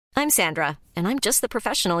I'm Sandra, and I'm just the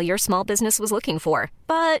professional your small business was looking for.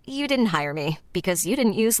 But you didn't hire me because you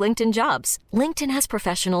didn't use LinkedIn Jobs. LinkedIn has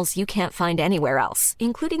professionals you can't find anywhere else,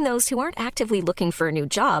 including those who aren't actively looking for a new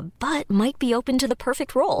job, but might be open to the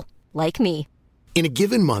perfect role, like me. In a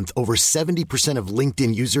given month, over 70% of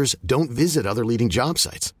LinkedIn users don't visit other leading job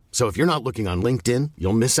sites. So if you're not looking on LinkedIn,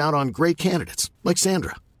 you'll miss out on great candidates like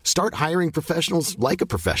Sandra. Start hiring professionals like a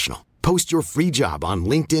professional. Post your free job on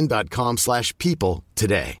linkedin.com/people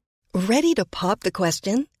today. Ready to pop the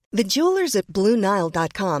question? The jewelers at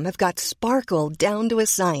BlueNile.com have got sparkle down to a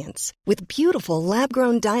science with beautiful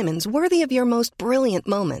lab-grown diamonds worthy of your most brilliant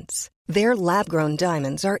moments. Their lab-grown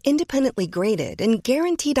diamonds are independently graded and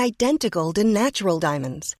guaranteed identical to natural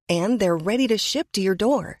diamonds, and they're ready to ship to your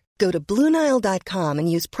door. Go to BlueNile.com and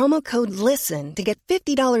use promo code LISTEN to get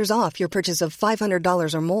 $50 off your purchase of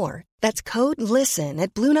 $500 or more. That's code LISTEN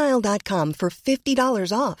at BlueNile.com for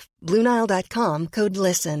 $50 off. BlueNile.com, code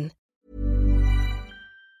LISTEN.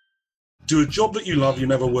 Do a job that you love, you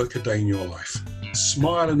never work a day in your life.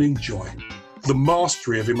 Smile and enjoy. The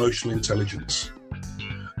mastery of emotional intelligence.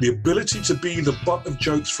 The ability to be the butt of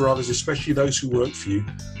jokes for others, especially those who work for you,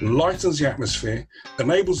 lightens the atmosphere,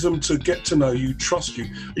 enables them to get to know you, trust you.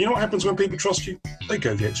 And you know what happens when people trust you? They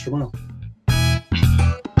go the extra mile.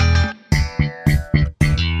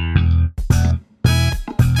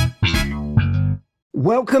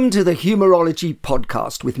 Welcome to the Humourology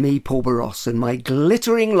podcast with me, Paul Barros, and my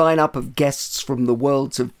glittering lineup of guests from the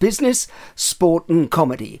worlds of business, sport and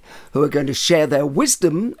comedy, who are going to share their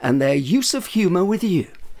wisdom and their use of humour with you.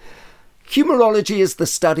 Humourology is the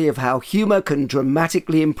study of how humour can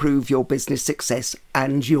dramatically improve your business success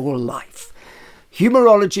and your life.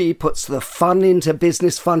 Humourology puts the fun into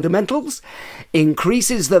business fundamentals,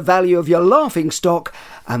 increases the value of your laughing stock,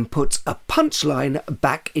 and puts a punchline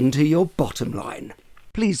back into your bottom line.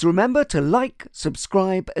 Please remember to like,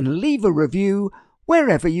 subscribe, and leave a review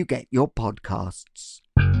wherever you get your podcasts.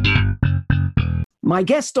 My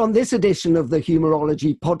guest on this edition of the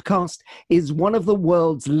Humourology podcast is one of the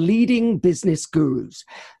world's leading business gurus,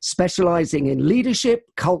 specializing in leadership,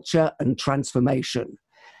 culture, and transformation.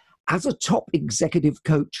 As a top executive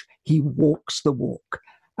coach, he walks the walk.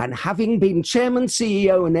 And having been chairman,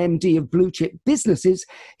 CEO, and MD of blue chip businesses,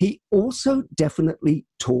 he also definitely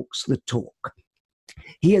talks the talk.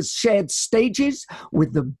 He has shared stages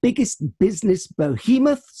with the biggest business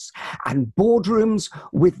behemoths and boardrooms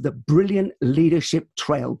with the brilliant leadership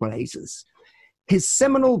trailblazers. His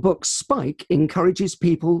seminal book, Spike, encourages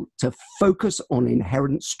people to focus on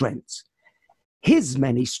inherent strengths. His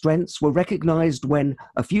many strengths were recognized when,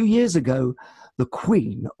 a few years ago, the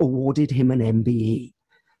Queen awarded him an MBE.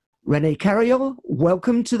 René Carayol,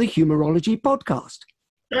 welcome to the Humourology podcast.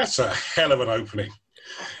 That's a hell of an opening.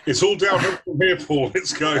 It's all downhill from here, Paul.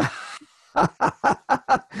 Let's go.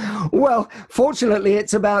 Well, fortunately,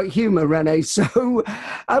 it's about humour, René. So,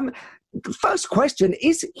 first question,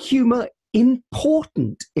 is humour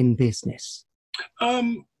important in business?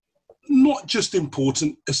 Not just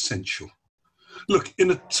important, essential. Look, in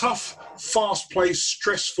a tough, fast-paced,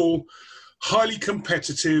 stressful, highly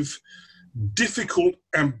competitive, difficult,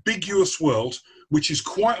 ambiguous world, which is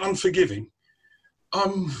quite unforgiving,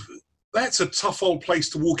 that's a tough old place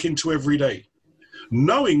to walk into every day.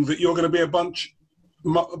 Knowing that you're going to be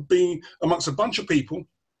amongst a bunch of people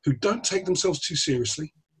who don't take themselves too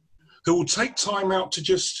seriously, who will take time out to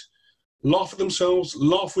just laugh at themselves,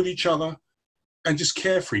 laugh with each other, and just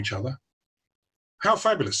care for each other. How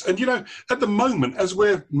fabulous. And, you know, at the moment, as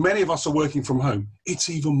many of us are working from home, it's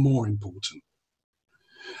even more important.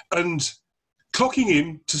 And clocking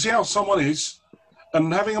in to see how someone is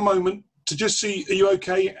and having a moment to just see, are you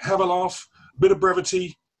okay? Have a laugh, a bit of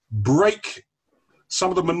brevity, break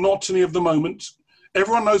some of the monotony of the moment.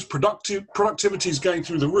 Everyone knows productivity is going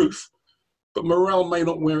through the roof, but morale may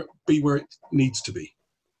not be where it needs to be.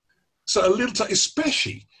 So a little,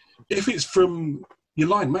 especially if it's from your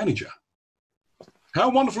line manager.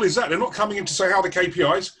 How wonderful is that? They're not coming in to say how the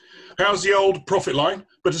KPIs, how's the old profit line,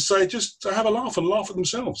 but to say just to have a laugh and laugh at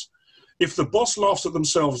themselves. If the boss laughs at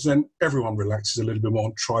themselves, then everyone relaxes a little bit more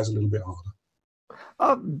and tries a little bit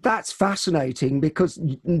harder. That's fascinating, because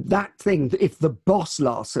that thing, if the boss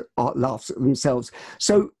laughs at themselves,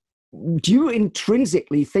 so do you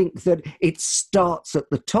intrinsically think that it starts at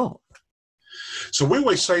the top? So we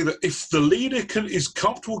always say that if the leader is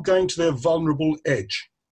comfortable going to their vulnerable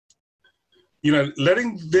edge, you know,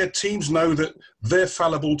 letting their teams know that they're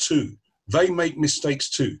fallible too, they make mistakes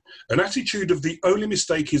too. An attitude of the only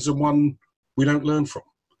mistake is the one we don't learn from.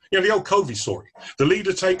 You know, the old Covey story. The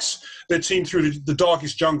leader takes their team through the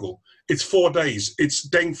darkest jungle. It's 4 days. It's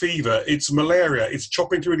dengue fever. It's malaria. It's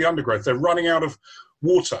chopping through the undergrowth. They're running out of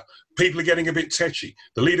water. People are getting a bit tetchy.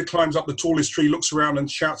 The leader climbs up the tallest tree, looks around and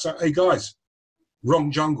shouts out, "Hey guys,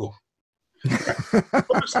 wrong jungle."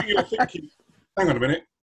 Obviously you're thinking, hang on a minute,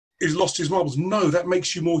 he's lost his marbles. No, that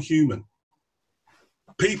makes you more human.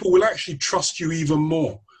 People will actually trust you even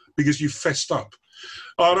more because you've fessed up.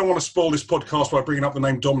 I don't want to spoil this podcast by bringing up the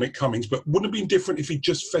name Dominic Cummings, but wouldn't it have been different if he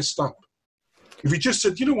just fessed up? If he just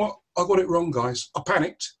said, "You know what, I got it wrong, guys. I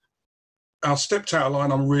panicked. I stepped out of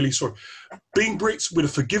line. I'm really sorry." Being Brits would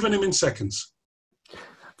have forgiven him in seconds.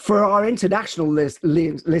 For our international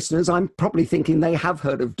listeners, I'm probably thinking they have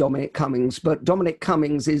heard of Dominic Cummings, but Dominic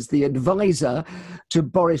Cummings is the advisor to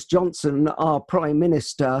Boris Johnson, our Prime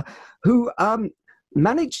Minister, who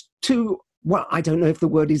managed to, well, I don't know if the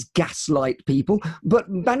word is gaslight people, but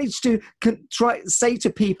managed to say to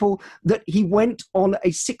people that he went on a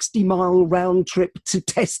 60-mile round trip to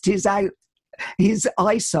test his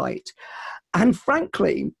eyesight. And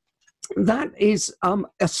frankly, that is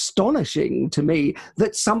astonishing to me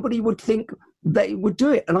that somebody would think they would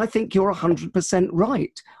do it. And I think you're 100%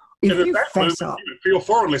 right. If you fess up... For your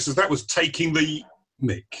foreign listeners, that was taking the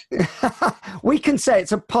mick. We can say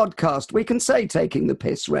it's a podcast. We can say taking the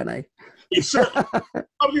piss, René.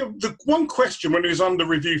 The one question when it was under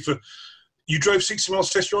review for, you drove 60 miles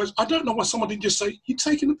to test your eyes, I don't know why someone didn't just say, "You're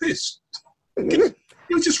taking the piss." It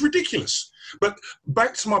was just ridiculous. But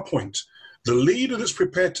back to my point. The leader that's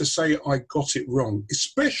prepared to say, "I got it wrong,"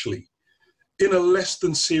 especially in a less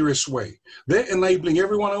than serious way, they're enabling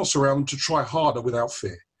everyone else around them to try harder without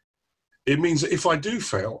fear. It means that if I do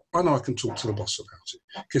fail, I know I can talk to the boss about it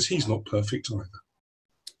because he's not perfect either.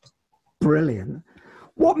 Brilliant.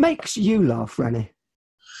 What makes you laugh, René?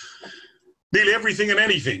 Nearly everything and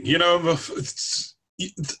anything. You know,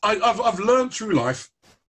 I've learned through life,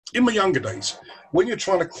 in my younger days, when you're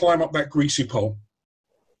trying to climb up that greasy pole,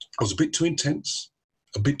 I was a bit too intense,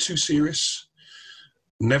 a bit too serious,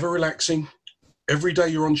 never relaxing. Every day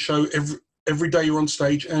you're on show, every day you're on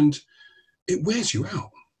stage, and it wears you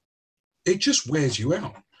out. It just wears you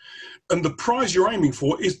out. And the prize you're aiming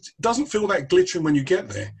for doesn't feel that glittering when you get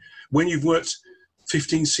there. When you've worked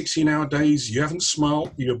 15, 16-hour days, you haven't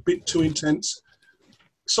smiled, you're a bit too intense.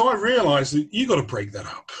 So I realized that you got to break that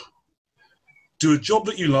up. Do a job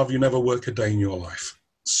that you love, you never work a day in your life.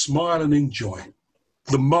 Smile and enjoy.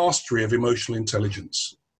 The mastery of emotional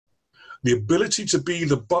intelligence. The ability to be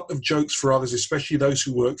the butt of jokes for others, especially those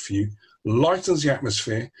who work for you, lightens the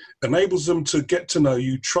atmosphere, enables them to get to know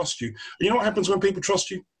you, trust you. And you know what happens when people trust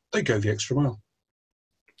you? They go the extra mile.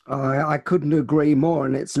 I couldn't agree more,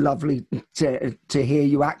 and it's lovely to hear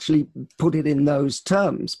you actually put it in those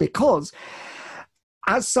terms, because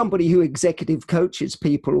as somebody who executive coaches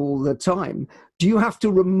people all the time, do you have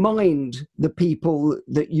to remind the people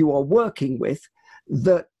that you are working with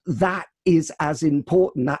that is as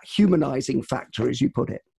important, that humanizing factor, as you put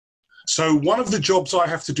it? So one of the jobs I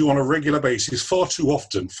have to do on a regular basis, far too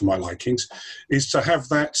often for my likings, is to have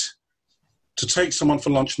to take someone for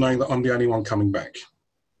lunch knowing that I'm the only one coming back.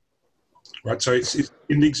 Right, so it's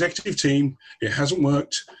in the executive team, it hasn't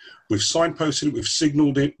worked, we've signposted it, we've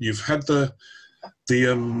signaled it, you've had the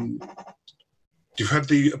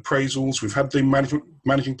appraisals, we've had the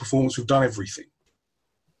managing performance, we've done everything.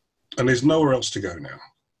 And there's nowhere else to go now.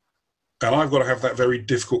 And I've got to have that very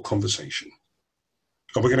difficult conversation.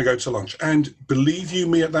 And we're going to go to lunch. And believe you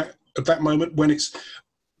me, at that moment when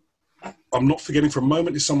I'm not forgetting for a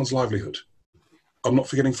moment it's someone's livelihood. I'm not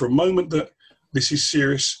forgetting for a moment that this is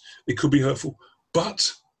serious, it could be hurtful,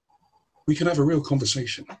 but we can have a real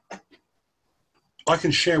conversation. I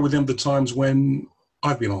can share with them the times when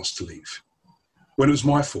I've been asked to leave, when it was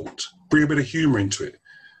my fault, bring a bit of humour into it,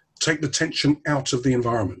 take the tension out of the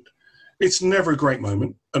environment. It's never a great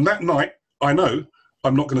moment. And that night, I know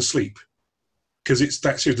I'm not going to sleep because it's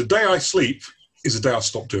that serious. The day I sleep is the day I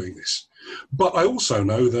stop doing this. But I also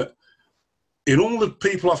know that in all the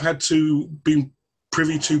people I've had to be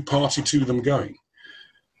privy to, party to them going,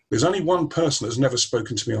 there's only one person that's never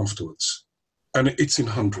spoken to me afterwards. And it's in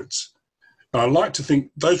hundreds. And I like to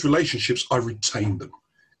think those relationships, I retain them.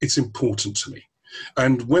 It's important to me.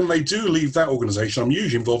 And when they do leave that organization, I'm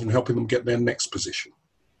usually involved in helping them get their next position.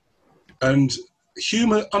 And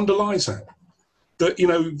humor underlies that. That, you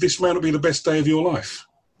know, this may not be the best day of your life,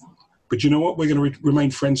 but you know what? We're going to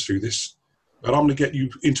remain friends through this. And I'm going to get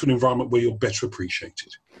you into an environment where you're better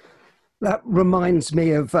appreciated. That reminds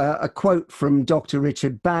me of a quote from Dr.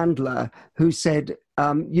 Richard Bandler, who said,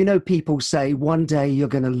 you know, people say one day you're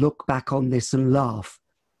going to look back on this and laugh.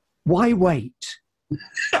 Why wait?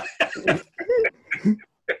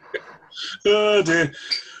 Oh dear.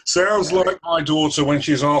 Sounds like my daughter when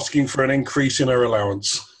she's asking for an increase in her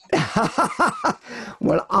allowance.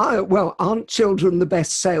 Well, aren't children the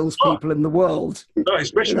best salespeople in the world? No,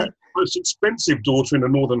 especially the most expensive daughter in the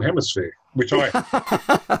Northern Hemisphere, which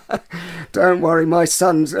I... Don't worry, my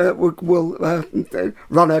sons will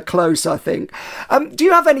run her close, I think. Do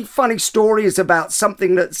you have any funny stories about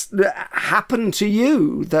something that happened to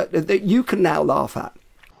you that you can now laugh at?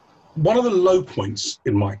 One of the low points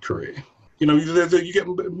in my career, you get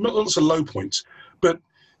lots of low points, but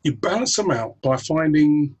you balance them out by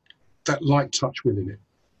finding that light touch within it.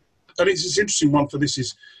 And it's an interesting one for this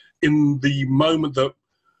is in the moment that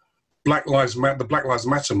the Black Lives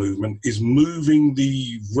Matter movement is moving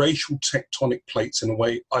the racial tectonic plates in a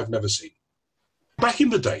way I've never seen. Back in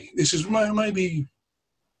the day, this is maybe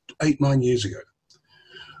 8-9 years ago,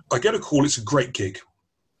 I get a call, it's a great gig.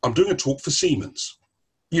 I'm doing a talk for Siemens,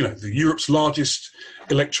 the Europe's largest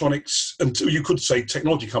electronics, and you could say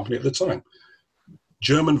technology company at the time.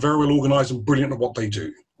 German, very well organised and brilliant at what they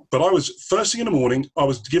do. But first thing in the morning, I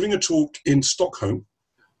was giving a talk in Stockholm,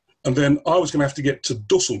 and then I was going to have to get to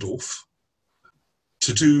Dusseldorf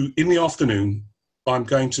to do, in the afternoon, I'm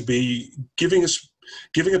going to be giving a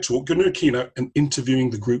talk, giving a keynote, and interviewing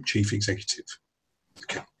the group chief executive.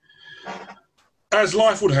 Okay. As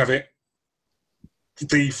life would have it,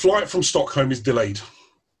 the flight from Stockholm is delayed.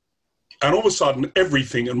 And all of a sudden,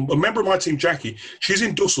 everything, and a member of my team, Jackie, she's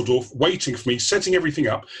in Dusseldorf waiting for me, setting everything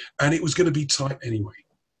up, and it was going to be tight anyway.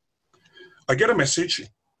 I get a message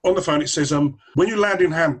on the phone. It says, when you land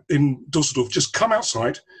in Dusseldorf, just come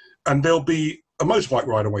outside and there'll be a motorbike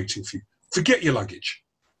rider waiting for you. Forget your luggage.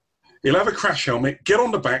 He'll have a crash helmet, get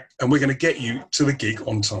on the back, and we're going to get you to the gig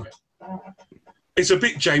on time. It's a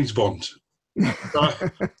bit James Bond.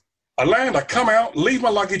 I land, I come out, leave my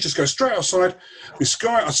luggage, just go straight outside. This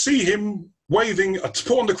guy, I see him waving, I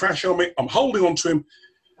put on the crash helmet, I'm holding on to him.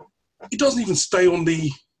 He doesn't even stay on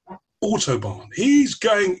the Autobahn. He's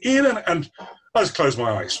going in and I just close my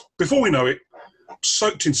eyes. Before we know it,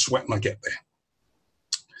 soaked in sweat, and I get there.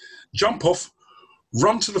 Jump off,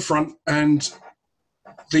 run to the front, and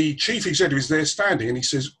the chief executive is there standing, and he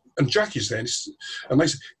says, and Jackie's there, and they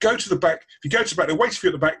say, go to the back. If you go to the back, they'll wait for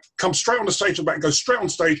you at the back, come straight on the stage at the back, go straight on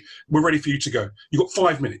stage, we're ready for you to go. You've got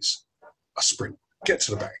 5 minutes. I sprint, get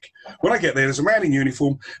to the back. When I get there, there's a man in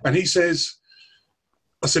uniform, and he says,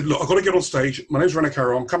 I said, look, I've got to get on stage. My name's René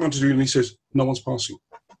Carayol. I'm coming on to do it. And he says, no one's passing.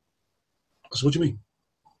 I said, what do you mean?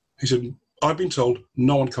 He said, I've been told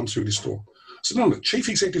no one comes through this door. I said, no, chief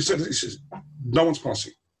executive said, he says, no one's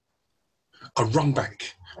passing. I run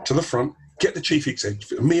back to the front, get the chief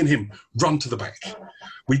executive, and me and him run to the back.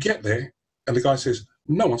 We get there, and the guy says,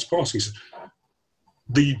 no one's passing. He says,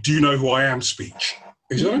 do you know who I am speech?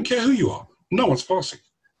 He said, I don't care who you are. No one's passing.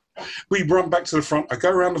 We run back to the front. I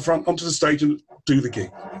go around the front onto the stage and do the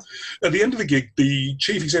gig. At the end of the gig, the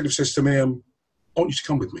chief executive says to me, I want you to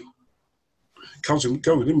come with me. Comes and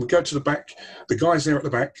go with him. We go to the back. The guy's there at the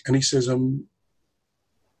back, and he says,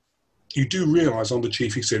 you do realise I'm the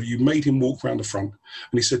chief executive. You made him walk around the front.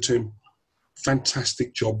 And he said to him,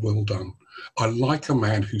 fantastic job, well done. I like a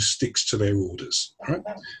man who sticks to their orders. Right?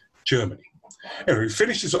 Germany. Anyway, we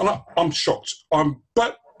finished this. I'm shocked.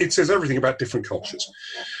 But it says everything about different cultures.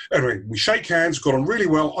 Anyway, we shake hands, got on really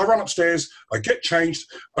well. I run upstairs, I get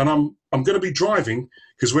changed, and I'm going to be driving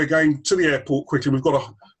because we're going to the airport quickly. We've got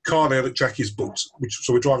a car there that Jackie's booked,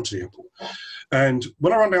 so we're driving to the airport. And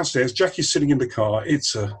when I run downstairs, Jackie's sitting in the car.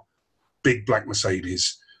 It's a big black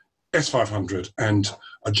Mercedes S500, and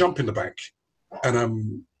I jump in the back.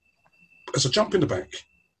 And as I jump in the back,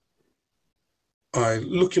 I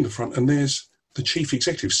look in the front, and there's the chief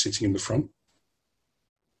executive sitting in the front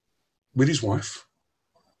with his wife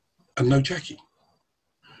and no Jackie.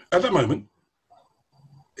 At that moment,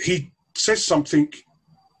 he says something.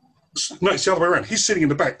 No, it's the other way around. He's sitting in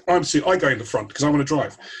the back. I go in the front because I want to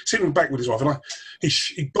drive. Sitting in the back with his wife, and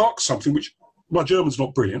he barks something which my German's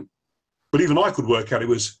not brilliant, but even I could work out it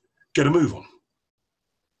was get a move on.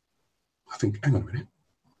 I think, hang on a minute.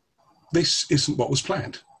 This isn't what was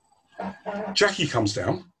planned. Jackie comes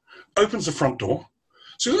down, opens the front door,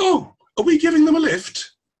 says, oh, are we giving them a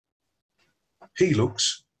lift? He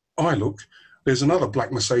looks, I look, there's another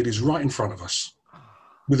black Mercedes right in front of us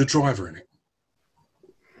with a driver in it.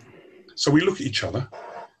 So we look at each other,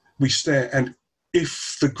 we stare, and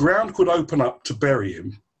if the ground could open up to bury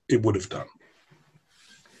him, it would have done.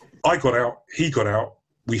 I got out, he got out,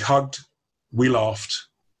 we hugged, we laughed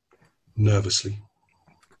nervously,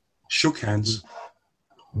 shook hands,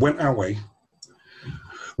 went our way.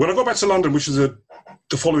 When I got back to London, which was the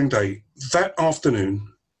following day, that afternoon,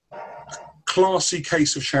 classy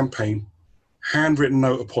case of champagne, handwritten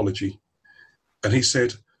note apology. And he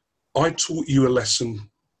said, I taught you a lesson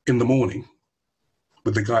in the morning.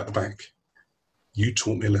 with the guy at the back, you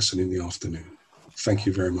taught me a lesson in the afternoon. Thank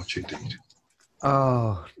you very much indeed.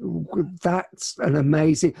 Oh, that's an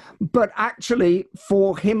amazing... But actually,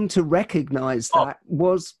 for him to recognise that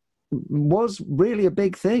was really a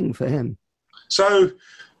big thing for him. So,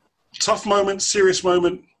 tough moments, serious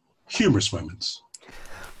moment, humorous moments.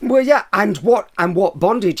 Well, yeah, and what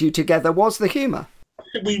bonded you together was the humour.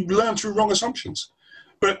 We learn through wrong assumptions.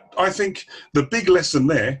 But I think the big lesson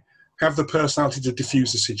there, have the personality to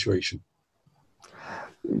diffuse the situation.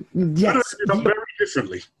 Yes. But done very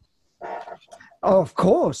differently. Of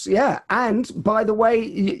course, yeah. And by the way,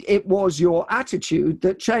 it was your attitude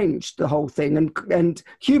that changed the whole thing. And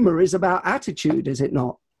humour is about attitude, is it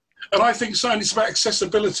not? And I think so, and it's about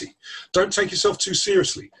accessibility. Don't take yourself too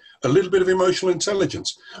seriously. A little bit of emotional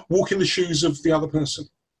intelligence. Walk in the shoes of the other person.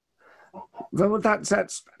 Well,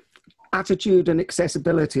 that's attitude and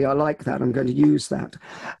accessibility. I like that. I'm going to use that.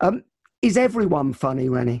 Is everyone funny,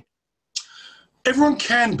 René? Everyone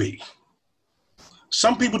can be.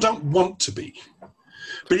 Some people don't want to be.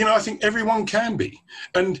 But, I think everyone can be.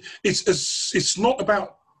 And it's not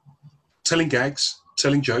about telling gags,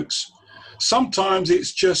 telling jokes. Sometimes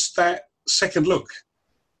it's just that second look,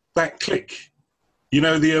 that click.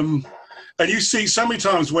 And you see so many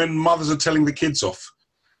times when mothers are telling the kids off,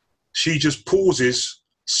 she just pauses,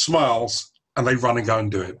 smiles, and they run and go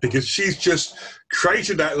and do it because she's just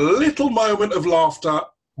created that little moment of laughter.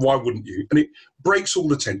 Why wouldn't you? And it breaks all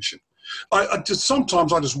the tension.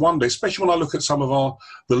 Sometimes I just wonder, especially when I look at some of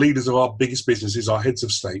the leaders of our biggest businesses, our heads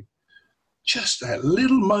of state, just that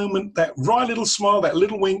little moment, that right little smile, that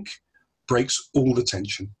little wink breaks all the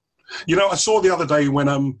tension. I saw the other day when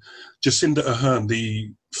Jacinda Ardern,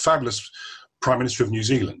 the fabulous Prime Minister of New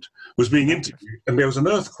Zealand, was being interviewed and there was an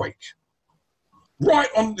earthquake right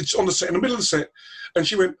on the set, in the middle of the set, and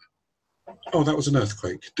she went, "Oh, that was an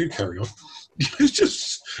earthquake. Do carry on." It's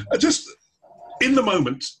just in the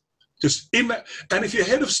moment, just in that. And if you're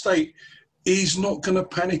head of state, he's not going to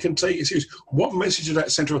panic and take it serious. What message did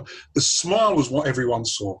that send? The smile was what everyone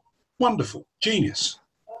saw. Wonderful, genius.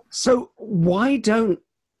 So why don't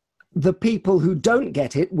the people who don't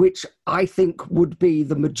get it, which I think would be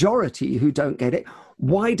the majority who don't get it,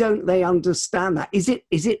 why don't they understand that? Is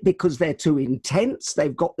it because they're too intense?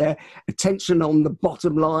 They've got their attention on the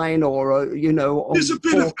bottom line, or on the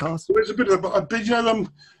forecast? There's a bit of,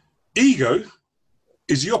 ego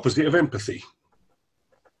is the opposite of empathy.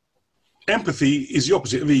 Empathy is the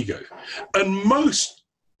opposite of ego, and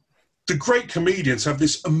the great comedians have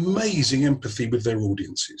this amazing empathy with their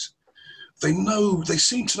audiences. They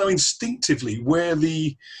seem to know instinctively where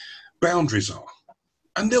the boundaries are.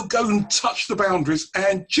 And they'll go and touch the boundaries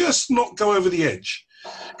and just not go over the edge.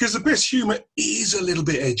 Because the best humour is a little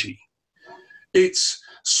bit edgy. It's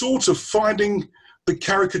sort of finding the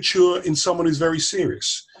caricature in someone who's very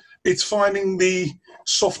serious. It's finding the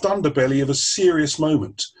soft underbelly of a serious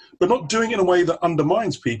moment, but not doing it in a way that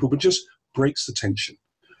undermines people, but just breaks the tension.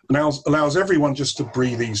 And allows everyone just to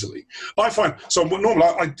breathe easily. I find, so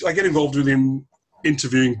normally I get involved with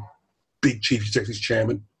interviewing big chief executives,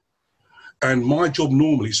 chairman, and my job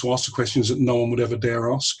normally is to ask the questions that no one would ever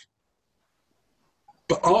dare ask.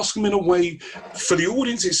 But ask them in a way, for the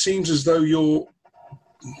audience it seems as though you're,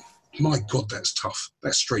 my God, that's tough,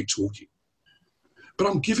 that's straight talking. But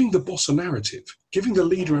I'm giving the boss a narrative, giving the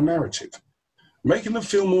leader a narrative, making them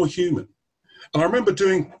feel more human. And I remember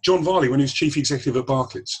doing John Varley when he was chief executive at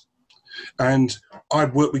Barclays. And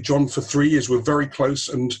I'd worked with John for 3 years. We're very close,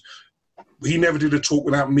 and he never did a talk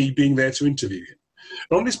without me being there to interview him.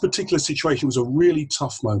 And on this particular situation, it was a really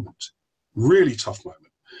tough moment.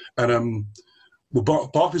 And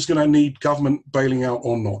Barclays going to need government bailing out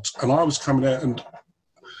or not? And I was coming out, and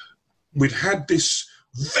we'd had this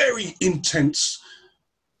very intense,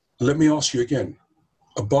 let me ask you again,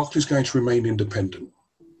 are Barclays going to remain independent?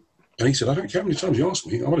 And he said, I don't care how many times you ask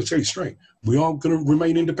me, I'm going to tell you straight, we are going to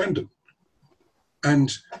remain independent.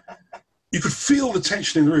 And you could feel the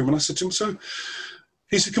tension in the room. And I said to him, so,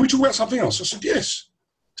 he said, can we talk about something else? I said, yes.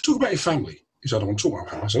 Let's talk about your family. He said, I don't want to talk about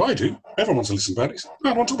my family. I said, I do. Everyone wants to listen about it. He said, no,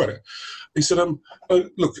 I don't want to talk about it. He said,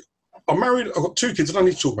 look, I'm married, I've got 2 kids, I don't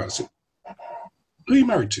need to talk about it. I said, who are you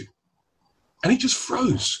married to? And he just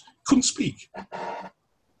froze, couldn't speak.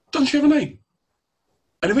 Doesn't she have a name?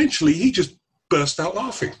 And eventually he just burst out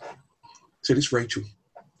laughing. He said, it's Rachel.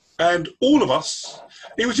 And all of us,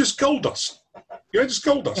 it was just gold dust. Just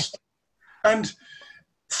gold dust. And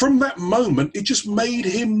from that moment, it just made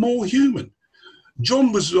him more human.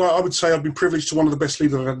 John was, I would say, I've been privileged to one of the best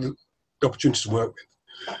leaders I've had the opportunity to work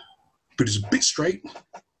with. But he's a bit straight,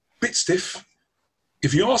 a bit stiff.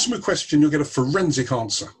 If you ask him a question, you'll get a forensic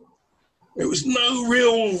answer. There was no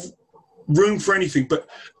real room for anything. But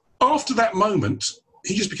after that moment,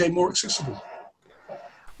 he just became more accessible.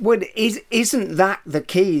 Well, isn't that the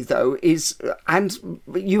key, though? And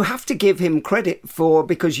you have to give him credit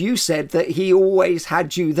because you said that he always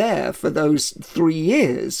had you there for those 3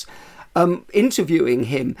 years, interviewing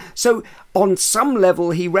him. So on some level,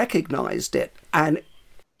 he recognised it. And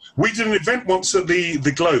we did an event once at the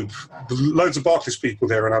Globe, loads of Barclays people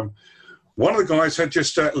there, and one of the guys had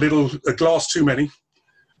just a glass too many.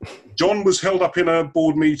 John was held up in a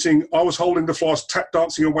board meeting. I was holding the floor, tap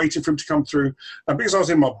dancing and waiting for him to come through. And because I was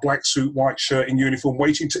in my black suit, white shirt, in uniform,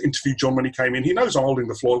 waiting to interview John when he came in, he knows I'm holding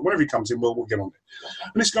the floor. Whenever he comes in, we'll get on it.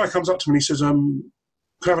 And this guy comes up to me and he says,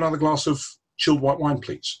 "Could I have another glass of chilled white wine,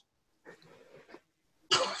 please?"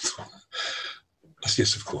 I said,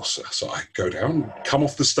 "Yes, of course, sir." So I go down, come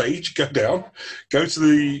off the stage, go down, go to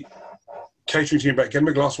the catering team back, get him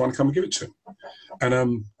a glass of wine and come and give it to him.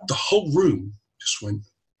 And the whole room just went.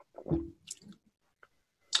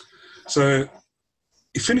 So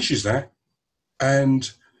he finishes that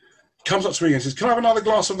and comes up to me and says, "Can I have another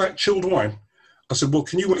glass of that chilled wine?" I said, "Well,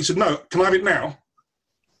 can you?" He said, "No, can I have it now?"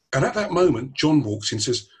 And at that moment, John walks in and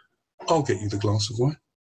says, "I'll get you the glass of wine."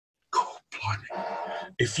 God, blimey.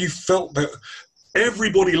 If you felt that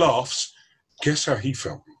everybody laughs, guess how he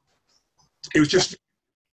felt? It was just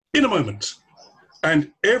in a moment.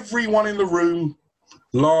 And everyone in the room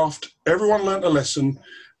laughed. Everyone learnt a lesson.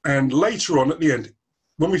 And later on, at the end,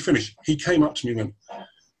 when we finished, he came up to me and went,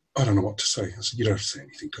 "I don't know what to say." I said, "You don't have to say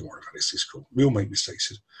anything. Don't worry about it. It's cool. We all make mistakes."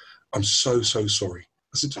 He said, "I'm so, so sorry."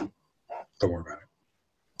 I said, "Don't worry about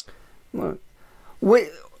it."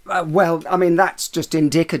 Well, I mean, that's just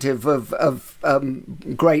indicative of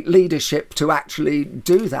great leadership to actually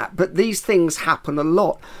do that. But these things happen a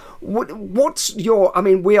lot. What's your... I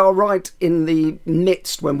mean, we are right in the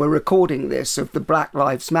midst, when we're recording this, of the Black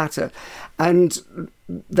Lives Matter. And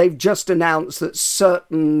they've just announced that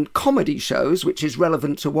certain comedy shows, which is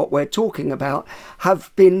relevant to what we're talking about,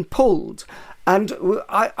 have been pulled. And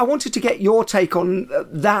I wanted to get your take on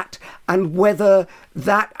that and whether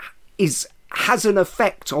that has an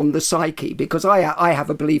effect on the psyche, because I have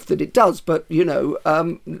a belief that it does, but,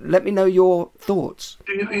 let me know your thoughts.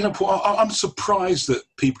 Paul, I'm surprised that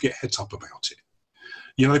people get het up about it.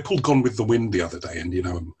 They pulled Gone with the Wind the other day, and, it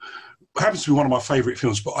happens to be one of my favourite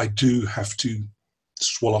films, but I do have to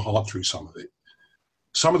swallow hard through some of it.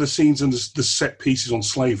 Some of the scenes and the set pieces on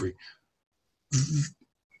slavery,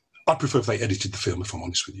 I'd prefer if they edited the film, if I'm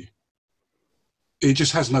honest with you. It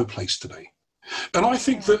just has no place today. And I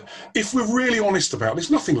think that if we're really honest about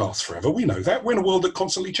this, nothing lasts forever. We know that. We're in a world that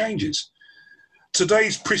constantly changes.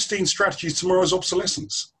 Today's pristine strategy is tomorrow's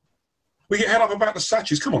obsolescence. We get head up about the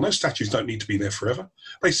statues. Come on, those statues don't need to be there forever.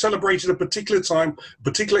 They celebrated a particular time, a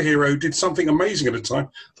particular hero, did something amazing at a time.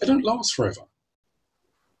 They don't last forever.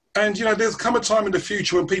 And, there's come a time in the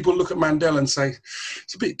future when people look at Mandela and say,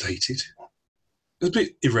 it's a bit dated. It's a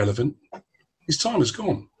bit irrelevant. His time is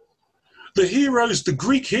gone. The heroes, the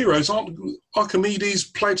Greek heroes, aren't Archimedes,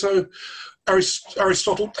 Plato,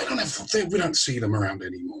 Aristotle. We don't see them around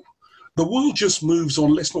anymore. The world just moves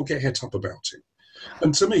on. Let's not get het up about it.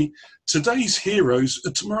 And to me, today's heroes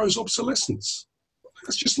are tomorrow's obsolescence.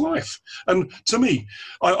 That's just life. And to me,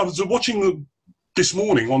 I was watching this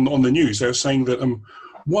morning on the news. They were saying that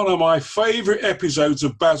one of my favourite episodes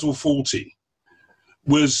of Basil Fawlty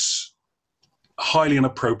was highly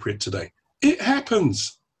inappropriate today. It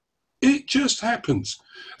happens. It just happens.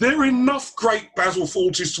 There are enough great Basil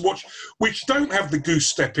Fawltys to watch which don't have the goose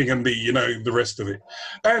stepping and the rest of it.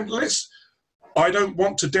 And I don't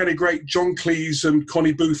want to denigrate John Cleese and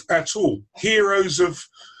Connie Booth at all, heroes of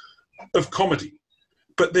comedy,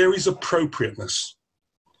 but there is appropriateness.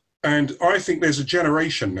 And I think there's a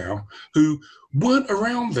generation now who weren't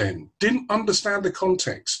around then, didn't understand the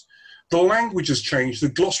context. The language has changed, the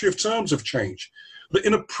glossary of terms have changed. The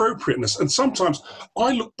inappropriateness. And sometimes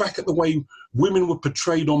I look back at the way women were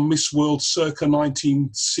portrayed on Miss World circa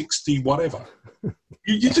 1960, whatever.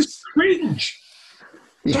 You just cringe.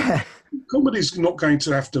 Yeah. Comedy's not going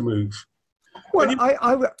to have to move. Well,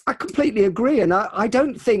 I completely agree. And I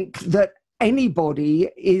don't think that anybody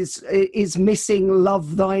is missing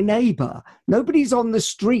Love Thy Neighbour. Nobody's on the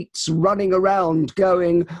streets running around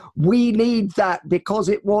going, we need that because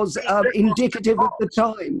it was indicative of the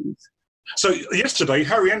times. So yesterday,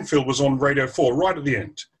 Harry Enfield was on Radio 4 right at the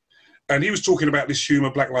end, and he was talking about this humour,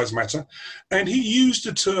 Black Lives Matter, and he used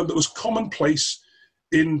a term that was commonplace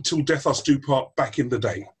in Till Death Us Do Part back in the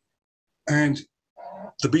day, and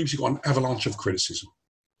the BBC got an avalanche of criticism.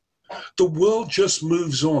 The world just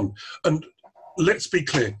moves on, and let's be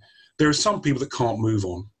clear, there are some people that can't move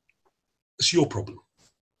on. It's your problem.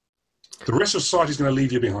 The rest of society is going to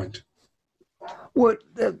leave you behind. Well,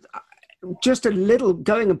 just a little,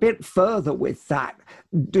 going a bit further with that,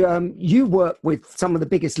 you work with some of the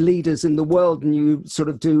biggest leaders in the world, and you sort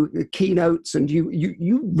of do keynotes, and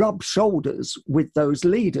you rub shoulders with those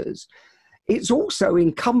leaders. It's also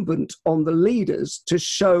incumbent on the leaders to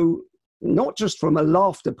show, not just from a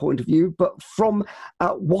laughter point of view, but from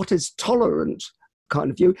what is tolerant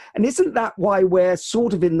kind of view. And isn't that why we're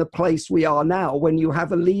sort of in the place we are now, when you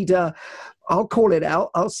have a leader, I'll call it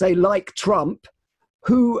out, I'll say like Trump,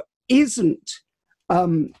 who isn't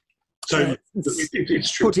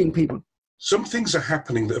it's true. Putting people. Some things are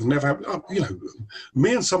happening that have never happened. You know,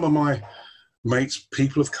 me and some of my mates,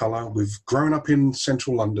 people of colour, we've grown up in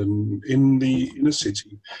central London, in the inner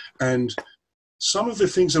city, and some of the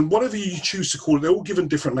things, and whatever you choose to call it, they're all given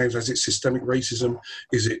different names. Is it systemic racism?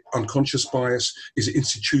 Is it unconscious bias? Is it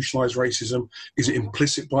institutionalised racism? Is it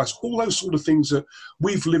implicit bias? All those sort of things that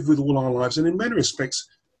we've lived with all our lives, and in many respects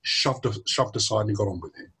shoved aside and got on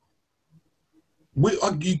with it.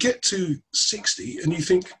 You get to 60 and you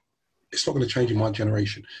think, it's not going to change in my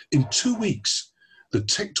generation. In 2 weeks, the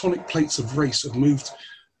tectonic plates of race have moved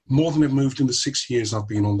more than they've moved in the 6 years I've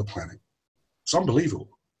been on the planet. It's unbelievable.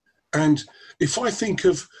 And if I think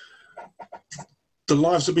of the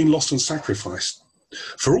lives that have been lost and sacrificed,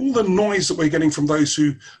 for all the noise that we're getting from those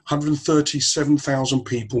who 137,000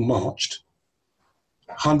 people marched,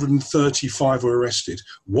 135 were arrested.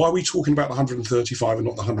 Why are we talking about the 135 and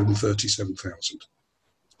not the 137,000?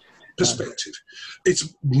 Perspective.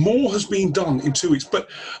 It's more has been done in 2 weeks, but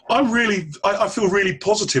I feel really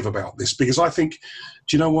positive about this, because I think,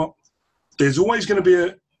 do you know what? There's always going to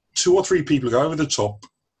be 2 or 3 people who go over the top,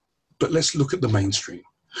 but let's look at the mainstream.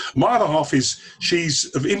 My other half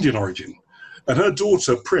she's of Indian origin, and her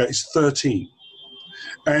daughter, Priya, is 13.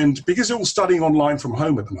 And because they're all studying online from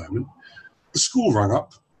home at the moment, the school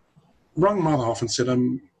rung my other half and said,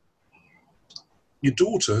 your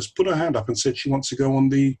daughter has put her hand up and said she wants to go on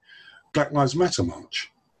the Black Lives Matter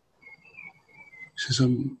march. She says,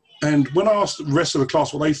 and when I asked the rest of the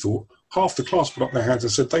class what they thought, half the class put up their hands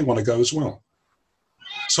and said they want to go as well.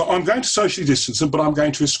 So I'm going to socially distance them, but I'm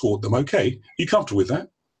going to escort them. Okay, you comfortable with that?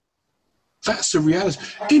 That's the reality.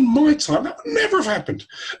 In my time, that would never have happened.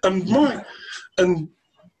 And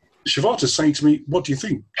Shivata's saying to me, what do you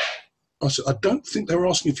think? I said, I don't think they're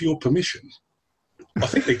asking for your permission. I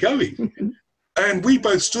think they're going. And we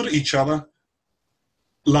both stood at each other,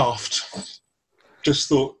 laughed, just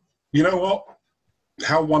thought, you know what?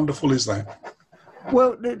 How wonderful is that?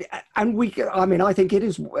 Well, and I think it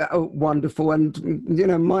is wonderful. And, you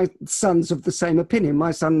know, my son's of the same opinion.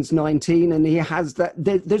 My son's 19 and he has that.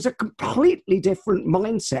 There's a completely different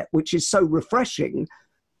mindset, which is so refreshing,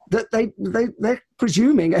 that they're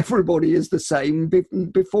presuming everybody is the same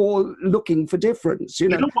before looking for difference. You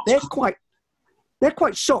know, they're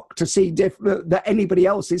quite shocked to see that anybody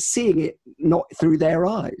else is seeing it not through their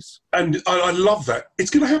eyes. And I love that.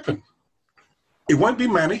 It's going to happen. It won't be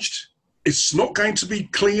managed. It's not going to be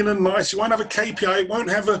clean and nice. It won't have a KPI. It won't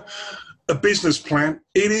have a business plan.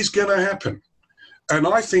 It is going to happen. And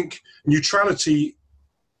I think neutrality,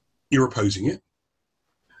 you're opposing it.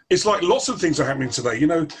 It's like lots of things are happening today. You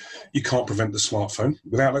know, you can't prevent the smartphone.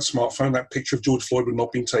 Without that smartphone, that picture of George Floyd would not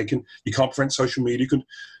have been taken. You can't prevent social media.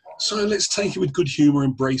 So let's take it with good humour,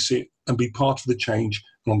 embrace it, and be part of the change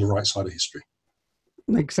and on the right side of history.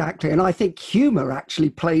 Exactly. And I think humour actually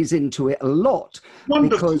plays into it a lot.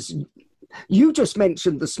 Wonderful. Because you just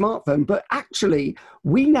mentioned the smartphone, but actually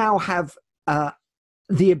we now have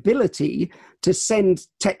the ability to send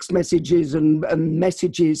text messages and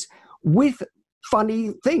messages with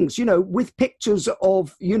funny things, you know, with pictures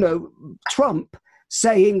of, you know, Trump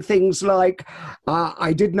saying things like,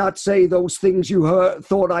 I did not say those things you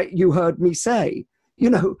heard me say, you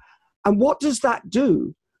know. And what does that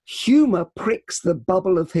do? Humour pricks the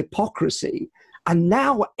bubble of hypocrisy. And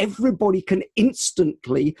now everybody can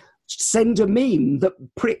instantly send a meme that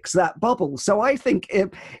pricks that bubble. So I think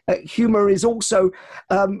humour is also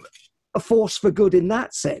a force for good in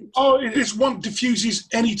that sense. Oh, it's one diffuses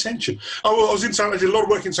any tension. I did a lot of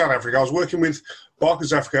work in South Africa. I was working with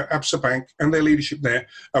Barclays Africa, Absa Bank, and their leadership there.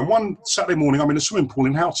 And one Saturday morning, I'm in a swimming pool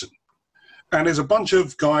in Houghton. And there's a bunch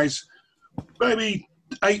of guys, maybe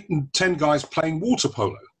 8 and 10 guys playing water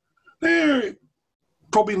polo. They're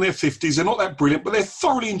probably in their 50s. They're not that brilliant, but they're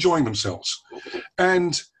thoroughly enjoying themselves.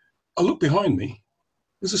 And I look behind me.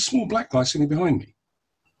 There's a small black guy sitting behind me.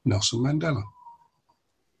 Nelson Mandela.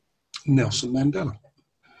 And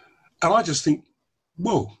I just think,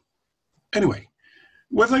 whoa. Anyway,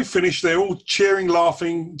 when they finish, they're all cheering,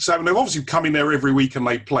 laughing. So they've obviously come in there every week and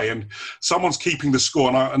they play, and someone's keeping the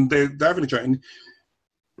score, and they're having a joke. And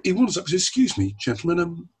he wanders up and says, excuse me,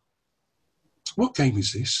 gentlemen, So what game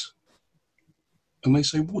is this? And they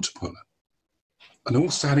say water polo. And they're all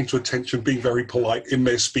standing to attention, being very polite in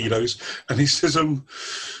their Speedos. And he says,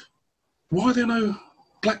 why are there no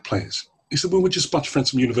black players? He said, well, we're just a bunch of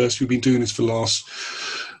friends from university. We've been doing this for the last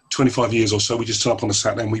 25 years or so. We just turn up on a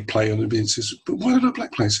Saturday and we play. And he says, but why are there no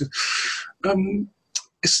black players? He said,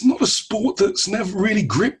 it's not a sport that's never really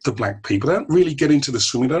gripped the black people. They don't really get into the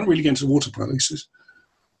swimming. They don't really get into the water polo. He says,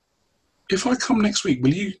 if I come next week,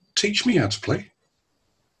 will you teach me how to play?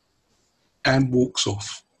 And walks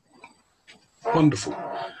off. Wonderful.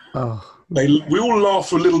 Oh. We all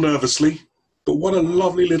laugh a little nervously, but what a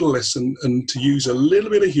lovely little lesson, and to use a little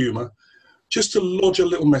bit of humour just to lodge a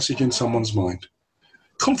little message in someone's mind.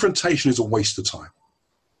 Confrontation is a waste of time.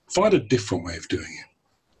 Find a different way of doing it.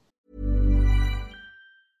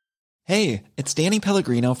 Hey, it's Danny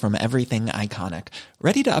Pellegrino from Everything Iconic.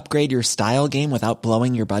 Ready to upgrade your style game without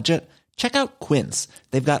blowing your budget? Check out Quince.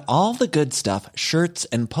 They've got all the good stuff, shirts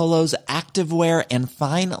and polos, activewear, and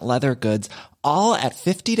fine leather goods, all at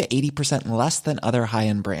 50 to 80% less than other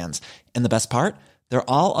high-end brands. And the best part? They're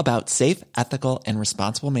all about safe, ethical, and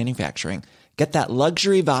responsible manufacturing. Get that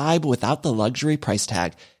luxury vibe without the luxury price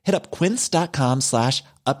tag. Hit up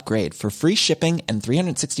quince.com/upgrade for free shipping and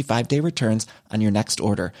 365-day returns on your next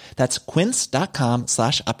order. That's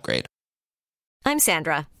quince.com/upgrade. I'm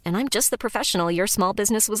Sandra, and I'm just the professional your small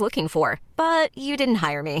business was looking for. But you didn't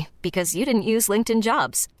hire me because you didn't use LinkedIn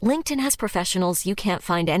Jobs. LinkedIn has professionals you can't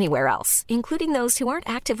find anywhere else, including those who aren't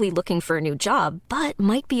actively looking for a new job, but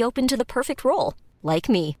might be open to the perfect role, like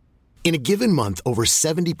me. In a given month, over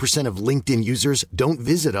 70% of LinkedIn users don't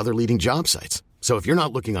visit other leading job sites. So if you're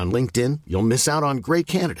not looking on LinkedIn, you'll miss out on great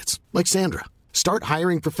candidates like Sandra. Start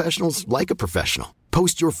hiring professionals like a professional.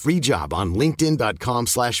 Post your free job on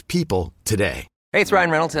linkedin.com/people today. Hey, it's Ryan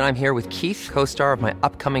Reynolds, and I'm here with Keith, co-star of my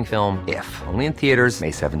upcoming film, If, only in theaters May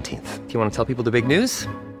 17th. Do you want to tell people the big news?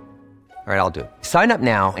 All right, I'll do it. Sign up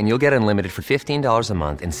now and you'll get unlimited for $15 a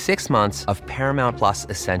month and 6 months of Paramount Plus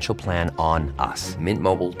Essential Plan on us.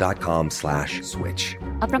 MintMobile.com/switch.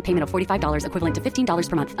 Upfront payment of $45 equivalent to $15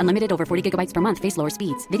 per month. Unlimited over 40 gigabytes per month. Face lower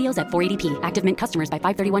speeds. Videos at 480p. Active Mint customers by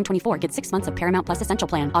 531.24 get 6 months of Paramount Plus Essential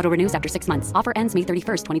Plan. Auto renews after 6 months. Offer ends May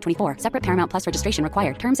 31st, 2024. Separate Paramount Plus registration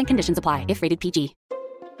required. Terms and conditions apply if rated PG.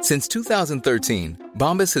 Since 2013,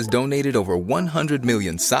 Bombas has donated over 100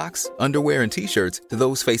 million socks, underwear, and T-shirts to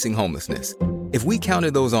those facing homelessness. If we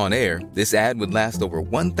counted those on air, this ad would last over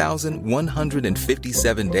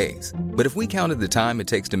 1,157 days. But if we counted the time it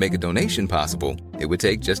takes to make a donation possible, it would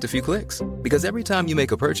take just a few clicks. Because every time you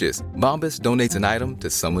make a purchase, Bombas donates an item to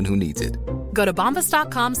someone who needs it. Go to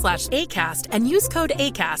bombas.com/ACAST and use code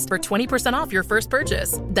ACAST for 20% off your first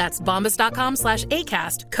purchase. That's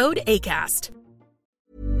bombas.com/ACAST, code ACAST.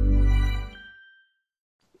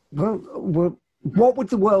 Well, what would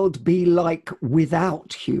the world be like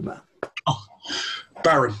without humour? Oh,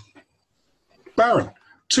 barren.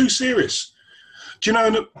 Too serious. Do you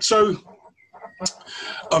know, so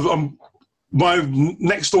my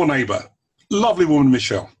next door neighbour, lovely woman,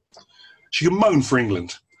 Michelle, she can moan for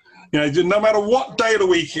England. You know, no matter what day of the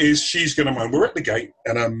week it is, she's going to moan. We're at the gate,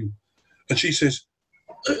 and she says,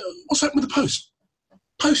 what's happened with the post?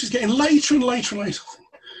 Post is getting later and later and later.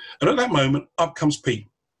 And at that moment, up comes Pete.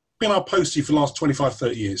 Been our postie for the last 25,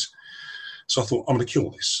 30 years. So I thought, I'm going to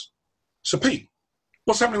kill this. So Pete,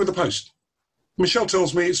 what's happening with the post? Michelle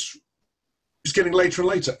tells me it's getting later and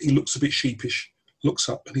later. He looks a bit sheepish, looks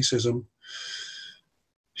up, and he says,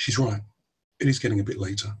 she's right. It is getting a bit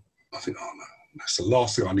later. I think, oh no, that's the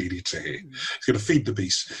last thing I needed to hear. He's going to feed the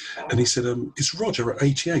beast. And he said, it's Roger at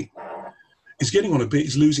 88. He's getting on a bit.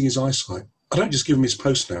 He's losing his eyesight. I don't just give him his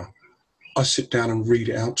post now. I sit down and read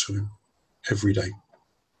it out to him every day.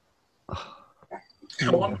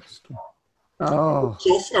 Come on. Oh.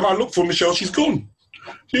 And I look for Michelle, she's gone.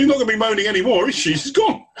 She's not going to be moaning anymore, is she? She's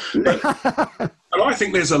gone. And I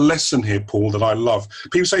think there's a lesson here, Paul, that I love.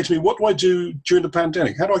 People say to me, what do I do during the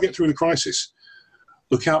pandemic? How do I get through the crisis?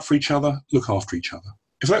 Look out for each other, look after each other.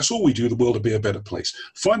 If that's all we do, the world will be a better place.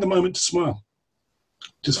 Find the moment to smile.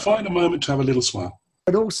 Just find a moment to have a little smile.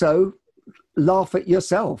 But also laugh at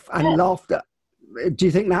yourself and laughter. Do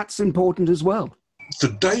you think that's important as well? The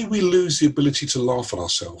day we lose the ability to laugh at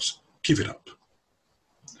ourselves, give it up.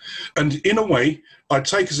 And in a way, I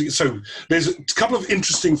take so there's a couple of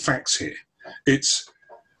interesting facts here.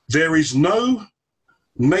 There is no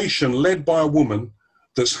nation led by a woman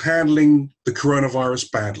that's handling the coronavirus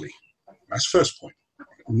badly. That's the first point.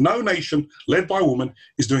 No nation led by a woman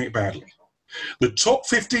is doing it badly. The top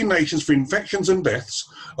 15 nations for infections and deaths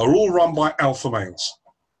are all run by alpha males.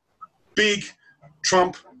 Big,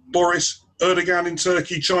 Trump, Boris, Erdogan in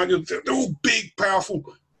Turkey, China, they're all big, powerful.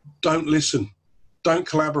 Don't listen. don't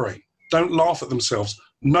collaborate, don't laugh at themselves,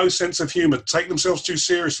 no sense of humour, take themselves too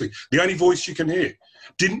seriously. The only voice you can hear.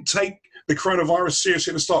 Didn't take the coronavirus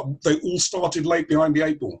seriously at the start. They all started late behind the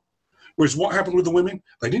 8 ball. Whereas what happened with the women?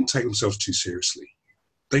 They didn't take themselves too seriously.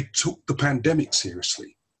 They took the pandemic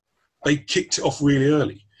seriously. They kicked it off really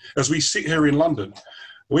early. As we sit here in London,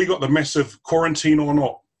 we got the mess of quarantine or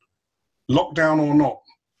not, lockdown or not,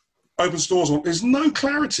 open stores or not. There's no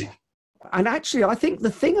clarity. And actually, I think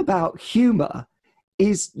the thing about humour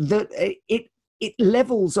is that it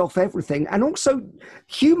levels off everything. And also,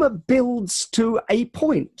 humour builds to a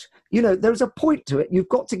point. You know, there's a point to it. You've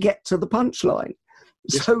got to get to the punchline.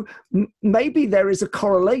 Yes. So maybe there is a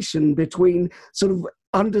correlation between sort of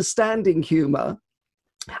understanding humour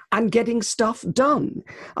and getting stuff done.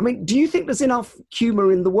 I mean, do you think there's enough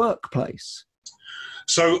humour in the workplace?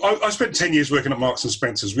 So I spent 10 years working at Marks and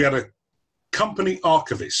Spencer's. We had a company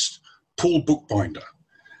archivist, Paul Bookbinder,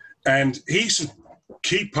 and he used to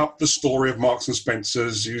keep up the story of Marks and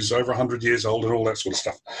Spencer's. He was over 100 years old and all that sort of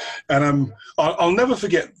stuff. And I'll never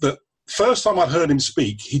forget that first time I'd heard him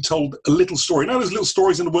speak, he told a little story. You know those little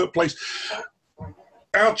stories in the workplace?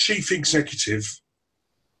 Our chief executive,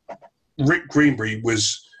 Rick Greenbury,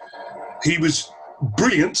 was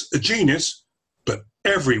brilliant, a genius, but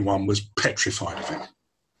everyone was petrified of him.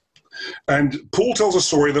 And Paul tells a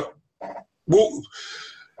story that, well,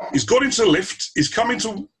 he's got into the lift, he's coming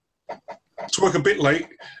to work a bit late,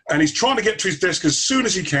 and he's trying to get to his desk as soon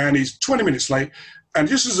as he can. He's 20 minutes late, and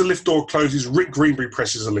just as the lift door closes, Rick Greenbury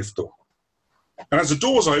presses the lift door. And as the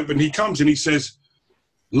door's open, he comes in, he says,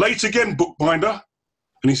 "Late again, Bookbinder?"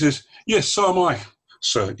 And he says, "Yes, so am I,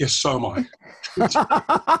 sir. Yes, so am I."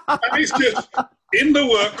 And he's just in the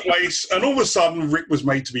workplace, and all of a sudden, Rick was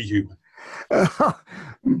made to be human.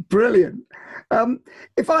 Brilliant.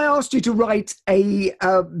 If I asked you to write a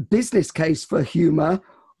business case for humour,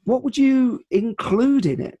 what would you include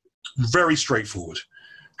in it? Very straightforward.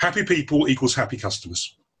 Happy people equals happy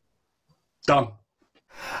customers. Done.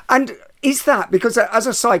 And is that, because as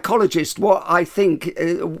a psychologist, what I think,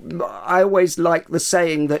 I always like the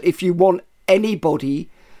saying that if you want anybody,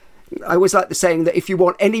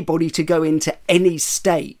 to go into any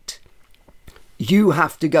state, you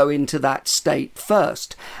have to go into that state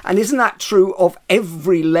first. And isn't that true of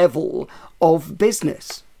every level of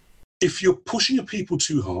business? If you're pushing your people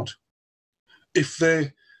too hard, if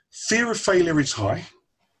their fear of failure is high,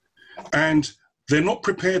 and they're not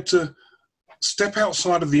prepared to step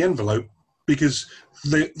outside of the envelope because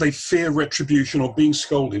they fear retribution or being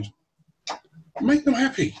scolded, make them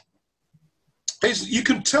happy. You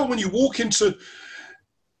can tell when you walk into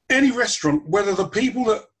any restaurant whether the people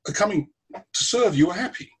that are coming to serve you are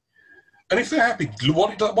happy. And if they're happy,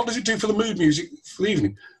 what does it do for the mood music for the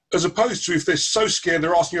evening? As opposed to if they're so scared,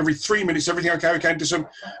 they're asking every 3 minutes, everything okay,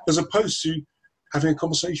 as opposed to having a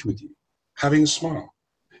conversation with you, having a smile.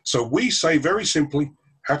 So we say very simply,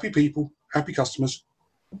 happy people, happy customers,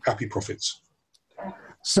 happy profits.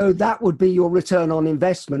 So that would be your return on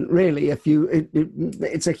investment, really.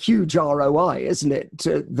 It's a huge ROI, isn't it?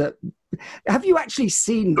 Have you actually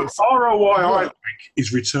seen this? The ROI, I think,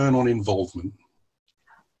 is return on involvement.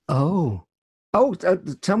 Oh,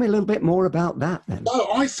 tell me a little bit more about that then.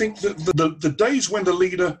 No, I think that the days when the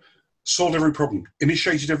leader solved every problem,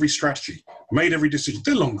 initiated every strategy, made every decision,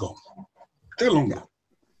 they're long gone. They're long gone.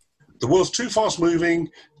 The world's too fast moving,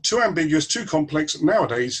 too ambiguous, too complex.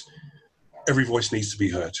 Nowadays, every voice needs to be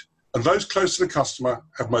heard. And those close to the customer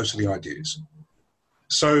have most of the ideas.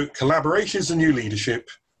 So collaboration is the new leadership.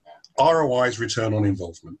 ROI is return on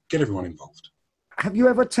involvement. Get everyone involved. Have you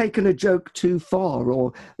ever taken a joke too far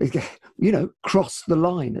or, crossed the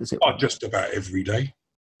line, as it were? Just about every day.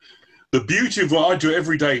 The beauty of what I do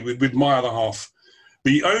every day with my other half,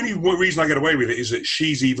 the only reason I get away with it is that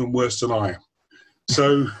she's even worse than I am.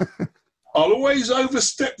 So I'll always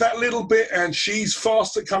overstep that little bit, and she's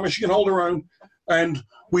fast at coming. She can hold her own, and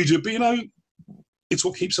we do. But, it's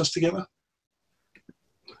what keeps us together.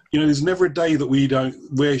 There's never a day that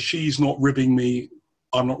where she's not ribbing me,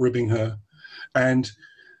 I'm not ribbing her. And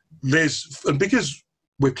because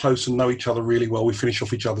we're close and know each other really well, we finish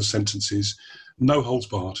off each other's sentences, no holds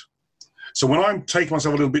barred. So when I'm taking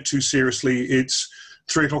myself a little bit too seriously, it's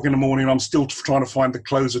 3:00 in the morning, I'm still trying to find the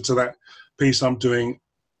closer to that piece I'm doing.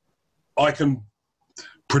 I can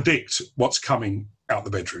predict what's coming out the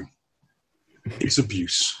bedroom. It's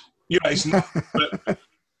abuse. It's not,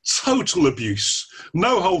 total abuse.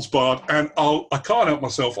 No holds barred, and I can't help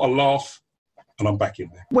myself. I laugh, and I'm back in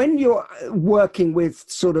there. When you're working with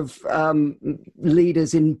sort of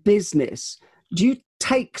leaders in business, do you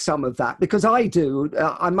take some of that? Because I do.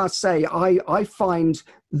 I must say, I find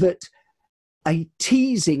that a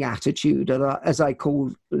teasing attitude, as I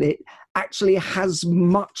call it, actually has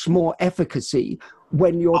much more efficacy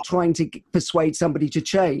when you're trying to persuade somebody to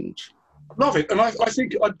change. Love it. And I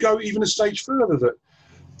think I'd go even a stage further, that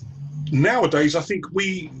nowadays, I think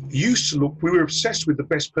we were obsessed with the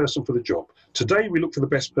best person for the job. Today, we look for the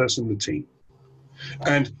best person in the team.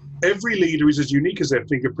 And every leader is as unique as their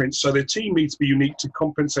fingerprints, so their team needs to be unique to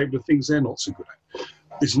compensate for the things they're not so good at.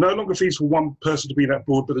 It's no longer feasible for one person to be that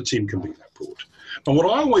broad, but the team can be that broad. And what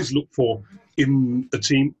I always look for in a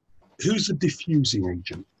team, who's the diffusing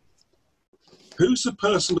agent? Who's the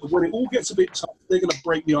person that when it all gets a bit tough, they're going to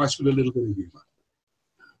break the ice with a little bit of humour?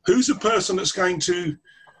 Who's the person that's going to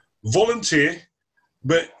volunteer,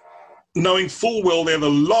 but knowing full well they're the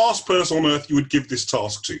last person on earth you would give this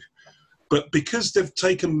task to? But because they've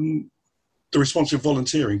taken the responsibility of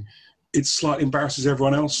volunteering, it slightly embarrasses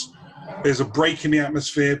everyone else. There's a break in the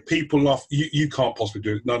atmosphere. People laugh. You can't possibly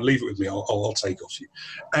do it. No, leave it with me. I'll take off you.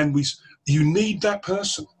 And you need that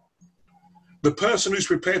person. The person who's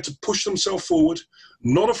prepared to push themselves forward,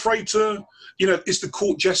 not afraid to, it's the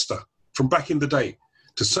court jester from back in the day,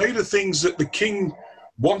 to say the things that the king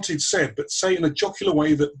wanted said, but say it in a jocular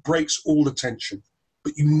way that breaks all the tension.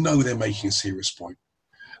 But they're making a serious point.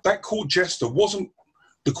 That court jester wasn't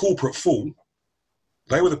the corporate fool.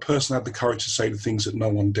 They were the person who had the courage to say the things that no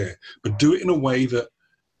one dare, but do it in a way that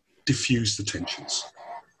diffused the tensions.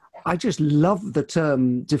 I just love the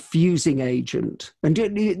term diffusing agent. And,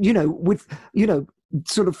 with,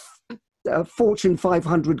 sort of Fortune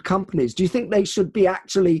 500 companies, do you think they should be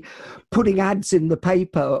actually putting ads in the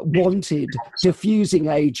paper, wanted diffusing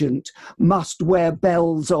agent, must wear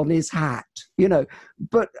bells on his hat,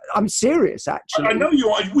 But I'm serious, actually. I know you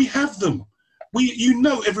are. We have them.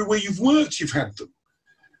 Everywhere you've worked, you've had them.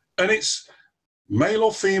 And it's male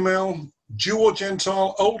or female, Jew or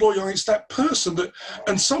Gentile, old or young. It's that person that,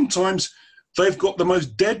 and sometimes they've got the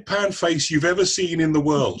most deadpan face you've ever seen in the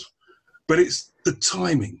world. But it's the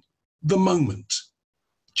timing, the moment.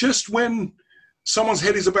 Just when someone's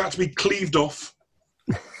head is about to be cleaved off,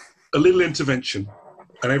 a little intervention,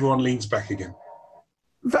 and everyone leans back again.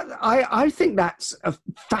 I think that's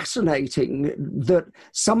fascinating that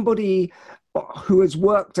somebody who has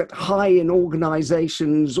worked at high-end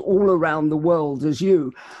organizations all around the world as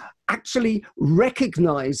you actually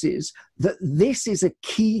recognizes that this is a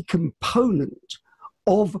key component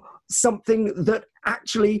of something that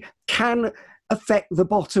actually can affect the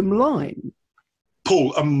bottom line.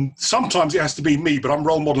 Paul, sometimes it has to be me, but I'm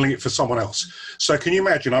role modeling it for someone else. So can you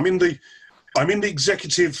imagine? I'm in the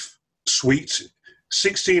executive suite,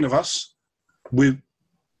 16 of us.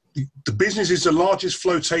 The business is the largest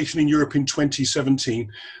flotation in Europe in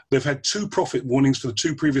 2017. They've had 2 profit warnings for the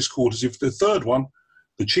 2 previous quarters. If the third one,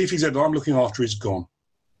 the chief executive I'm looking after, is gone.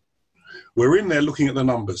 We're in there looking at the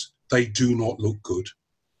numbers. They do not look good.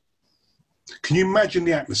 Can you imagine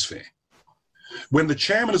the atmosphere? When the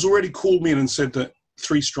chairman has already called me in and said that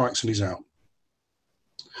 3 strikes and he's out.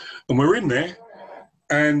 And we're in there,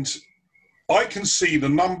 and I can see the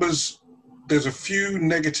numbers. There's a few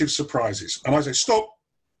negative surprises. And I say, stop.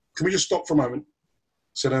 Can we just stop for a moment?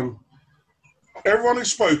 Said, everyone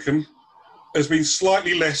who's spoken has been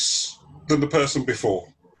slightly less than the person before.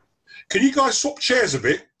 Can you guys swap chairs a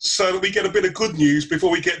bit so that we get a bit of good news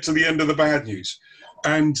before we get to the end of the bad news?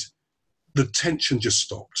 And the tension just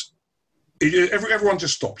stopped. Everyone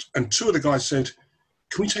just stopped. And 2 of the guys said,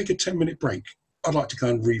 can we take a 10-minute break? I'd like to go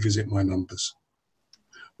and revisit my numbers.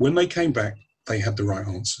 When they came back, they had the right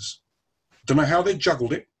answers. Don't know how they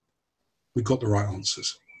juggled it. We got the right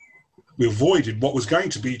answers. We avoided what was going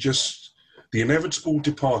to be just the inevitable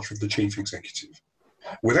departure of the chief executive.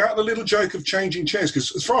 Without the little joke of changing chairs,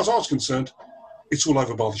 because as far as I was concerned, it's all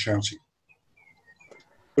over by the shouting.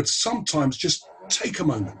 But sometimes just take a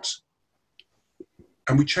moment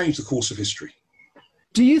and we change the course of history.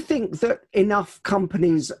 Do you think that enough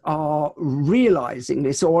companies are realizing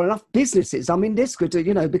this, or enough businesses? I mean, this could,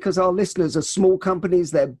 because our listeners are small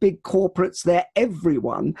companies, they're big corporates, they're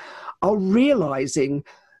everyone, are realizing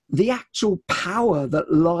the actual power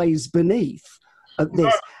that lies beneath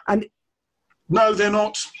this. No, they're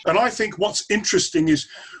not. And I think what's interesting is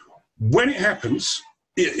when it happens,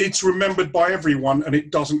 it's remembered by everyone and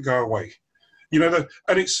it doesn't go away. And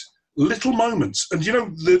it's little moments. And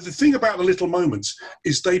the thing about the little moments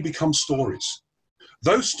is they become stories.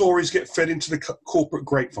 Those stories get fed into the corporate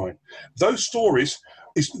grapevine. Those stories,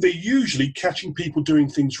 they're usually catching people doing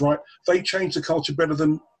things right. They change the culture better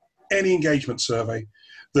than any engagement survey,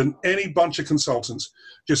 than any bunch of consultants.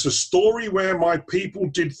 Just a story where my people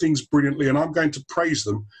did things brilliantly and I'm going to praise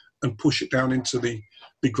them and push it down into the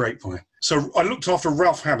grapevine. So I looked after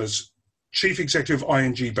Ralph Hanners, chief executive of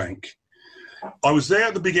ING Bank. I was there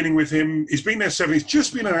at the beginning with him. He's been there 7 years. It's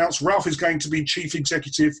just been announced Ralph is going to be chief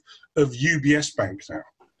executive of UBS Bank now.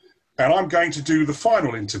 And I'm going to do the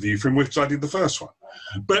final interview for him, which I did the first one.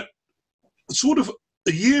 But sort of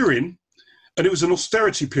a year in, and it was an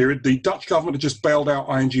austerity period, the Dutch government had just bailed out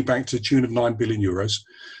ING Bank to the tune of 9 billion euros.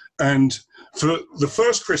 And for the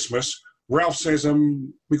first Christmas, Ralph says,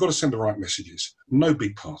 we've got to send the right messages. No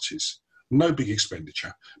big parties, no big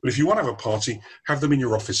expenditure. But if you want to have a party, have them in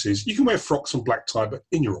your offices. You can wear frocks and black tie, but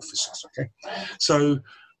in your offices, okay? So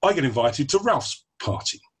I get invited to Ralph's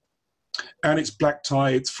party. And it's black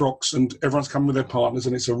tie, it's frocks, and everyone's coming with their partners,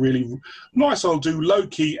 and it's a really nice, I'll do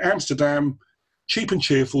low-key Amsterdam, cheap and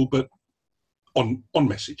cheerful, but on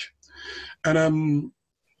message. And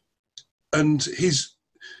his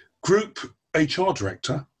group HR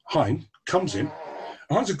director, Hein, comes in.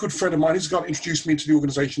 Hein's a good friend of mine. He's the guy that introduced me to the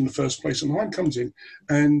organisation in the first place. And Hein comes in,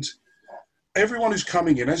 and everyone who's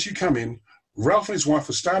coming in, as you come in, Ralph and his wife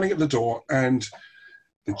are standing at the door, and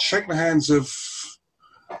they shake the hands of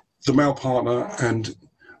the male partner, and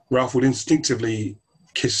Ralph would instinctively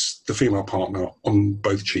kiss the female partner on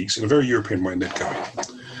both cheeks in a very European way, and they'd go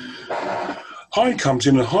in. Hein comes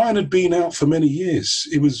in, and Hein had been out for many years.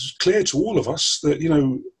 It was clear to all of us that,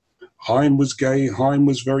 Hein was gay, Hein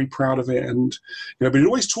was very proud of it, and, but he'd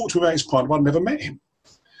always talked to me about his partner, but I'd never met him.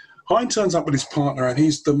 Hein turns up with his partner, and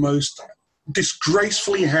he's the most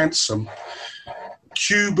disgracefully handsome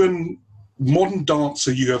Cuban modern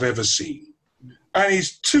dancer you have ever seen. And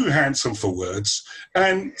he's too handsome for words,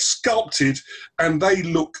 and sculpted, and they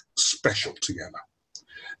look special together.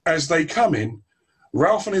 As they come in,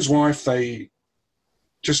 Ralph and his wife, they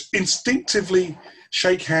just instinctively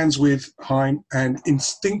shake hands with Hein, and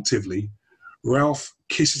instinctively Ralph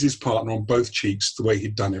kisses his partner on both cheeks the way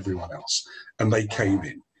he'd done everyone else. And they came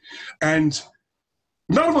in. And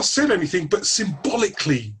none of us said anything, but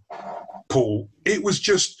symbolically, Paul, it was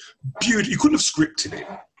just beautiful. You couldn't have scripted it.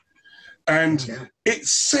 And it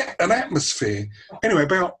set an atmosphere. Anyway,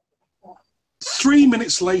 about 3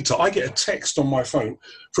 minutes later, I get a text on my phone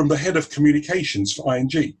from the head of communications for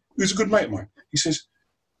ING, who's a good mate of mine. He says,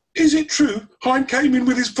 "Is it true Hein came in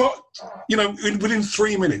with his pot?" Within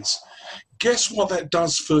 3 minutes. Guess what that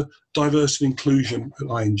does for diversity and inclusion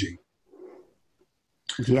at ING?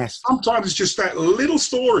 Yes. Sometimes it's just that little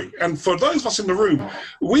story. And for those of us in the room,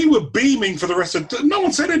 we were beaming for the rest of the... No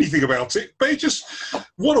one said anything about it, but it just...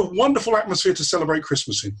 What a wonderful atmosphere to celebrate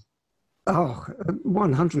Christmas in. Oh,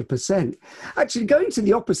 100%. Actually, going to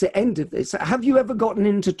the opposite end of this, have you ever gotten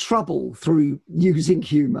into trouble through using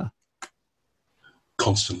humour?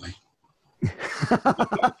 Constantly.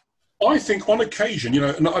 I think on occasion,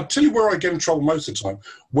 and I'll tell you where I get in trouble most of the time,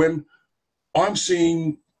 when I'm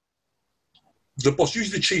seeing the boss,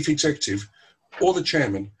 usually the chief executive or the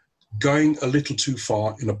chairman, going a little too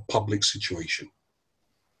far in a public situation.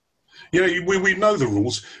 We know the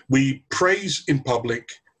rules. We praise in public,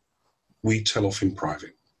 we tell off in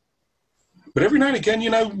private. But every now and again,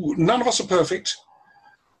 none of us are perfect.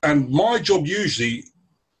 And my job usually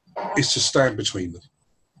is to stand between them.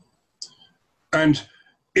 And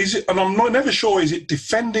I'm never sure, is it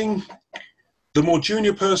defending the more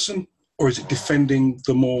junior person or is it defending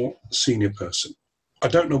the more senior person? I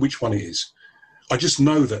don't know which one it is. I just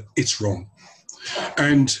know that it's wrong.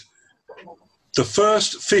 And the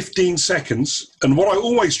first 15 seconds, and what I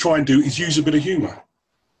always try and do is use a bit of humour.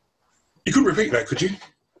 You couldn't repeat that, could you?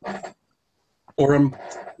 Or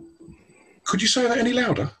could you say that any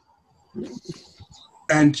louder?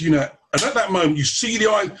 And, and at that moment, you see the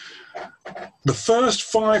eye. The first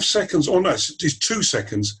 5 seconds, or no, it's 2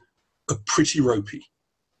 seconds, are pretty ropey.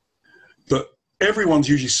 But everyone's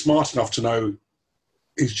usually smart enough to know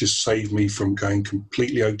it's just saved me from going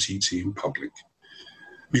completely OTT in public.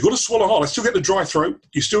 You've got to swallow hard. I still get the dry throat.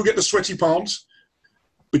 You still get the sweaty palms.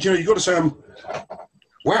 But, you've got to say,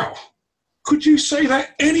 wow, could you say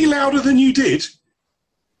that any louder than you did?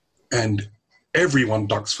 And everyone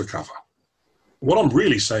ducks for cover. What I'm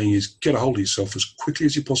really saying is get a hold of yourself as quickly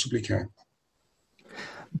as you possibly can.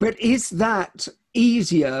 But is that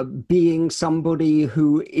easier being somebody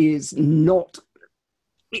who is not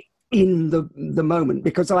in the moment?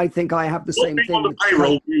 Because I think I have the same thing. Not being on the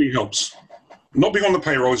payroll really helps. Not being on the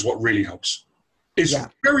payroll is what really helps. It's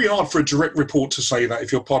very hard for a direct report to say that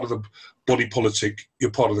if you're part of the body politic, you're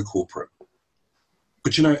part of the corporate.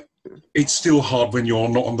 But it's still hard when you're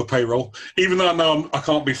not on the payroll. Even though I know I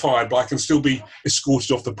can't be fired, but I can still be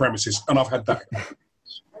escorted off the premises, and I've had that.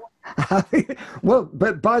 Well,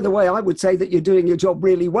 but by the way, I would say that you're doing your job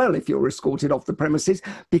really well if you're escorted off the premises,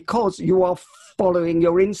 because you are following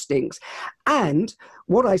your instincts. And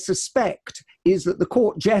what I suspect is that the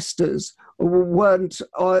court jesters weren't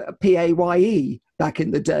PAYE back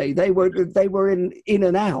in the day. They were in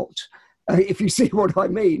and out, if you see what I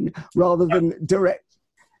mean, rather than direct.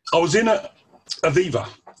 I was in Aviva,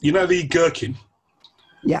 you know, the gherkin.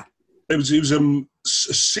 Yeah. It was a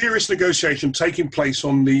serious negotiation taking place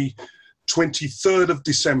on the 23rd of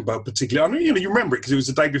December, particularly. I mean, you remember it because it was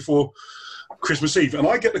the day before Christmas Eve. And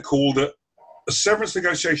I get the call that a severance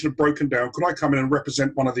negotiation had broken down. Could I come in and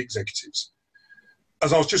represent one of the executives?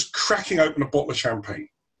 As I was just cracking open a bottle of champagne,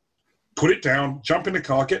 put it down, jump in the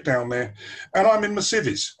car, get down there, and I'm in my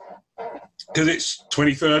civvies because it's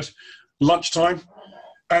 23rd, lunchtime,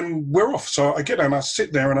 and we're off. So I get down, I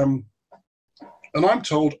sit there, and I'm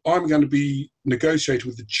told I'm going to be negotiating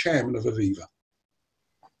with the chairman of Aviva.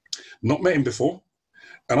 Not met him before.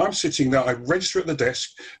 And I'm sitting there, I register at the desk,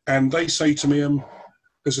 and they say to me,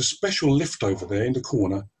 there's a special lift over there in the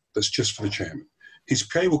corner that's just for the chairman. His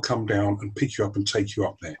PA will come down and pick you up and take you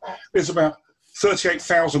up there. There's about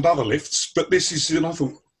 38,000 other lifts, but this is, and I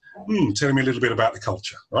thought, telling me a little bit about the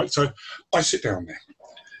culture, right? So I sit down there.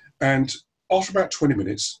 And after about 20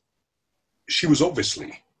 minutes, she was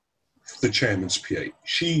obviously the chairman's PA.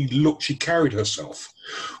 She carried herself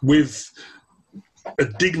with a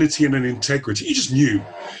dignity and an integrity. You just knew,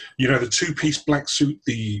 the two-piece black suit,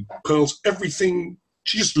 the pearls, everything.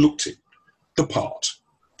 She just looked it, the part,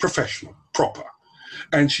 professional, proper.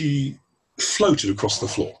 And she floated across the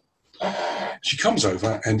floor. She comes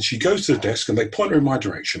over and she goes to the desk and they point her in my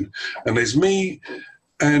direction. And there's me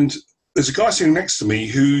and there's a guy sitting next to me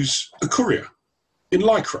who's a courier in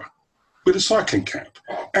Lycra with a cycling cap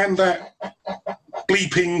and that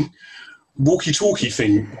bleeping walkie-talkie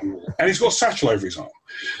thing. And he's got a satchel over his arm.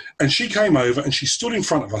 And she came over and she stood in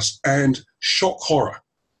front of us and shock horror.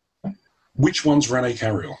 Which one's René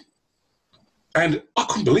Carayol? And I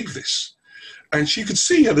couldn't believe this. And she could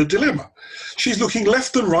see the dilemma. She's looking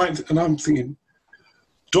left and right, and I'm thinking,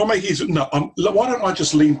 do I make it easy? No, why don't I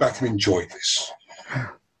just lean back and enjoy this?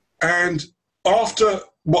 And after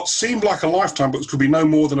what seemed like a lifetime, but could be no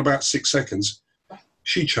more than about 6 seconds,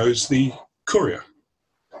 she chose the courier.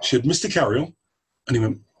 She had Mr. Carayol, and he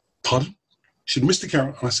went, pardon? She had Mr.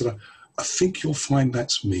 Carayol, and I said, I think you'll find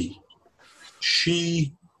that's me.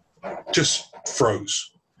 She just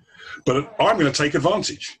froze. But I'm going to take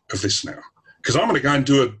advantage of this now, because I'm going to go and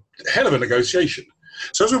do a hell of a negotiation.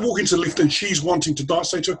 So as we walk into the lift and she's wanting to die, I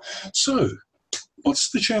say to her, so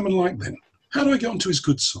what's the chairman like then? How do I get onto his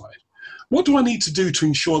good side? What do I need to do to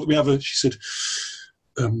ensure that we have she said,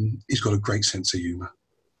 he's got a great sense of humour.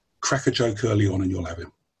 Crack a joke early on and you'll have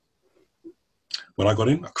him. When I got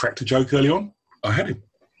in, I cracked a joke early on, I had him.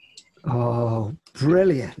 Oh,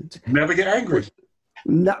 brilliant. Never get angry.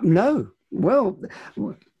 No. Well,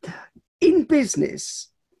 in business,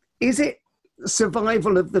 is it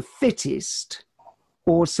survival of the fittest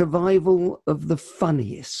or survival of the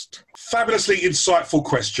funniest? Fabulously insightful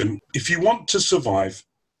question. If you want to survive,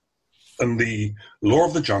 and the law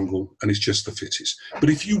of the jungle, and it's just the fittest.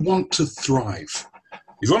 But if you want to thrive,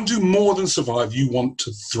 if you want to do more than survive, you want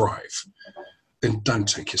to thrive, then don't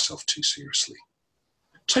take yourself too seriously.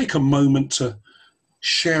 Take a moment to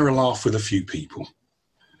share a laugh with a few people.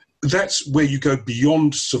 That's where you go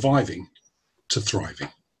beyond surviving to thriving.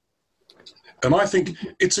 And I think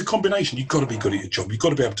it's a combination. You've got to be good at your job. You've got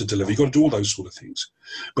to be able to deliver. You've got to do all those sort of things.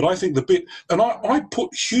 But I think I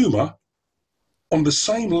put humour on the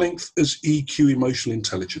same length as EQ, emotional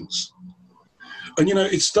intelligence. And,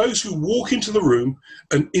 it's those who walk into the room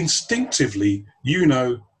and instinctively,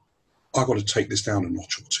 I've got to take this down a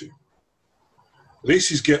notch or two.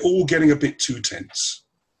 This is all getting a bit too tense.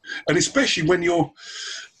 And especially when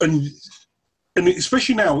and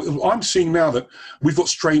especially now, I'm seeing now that we've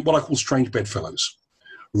got what I call strange bedfellows.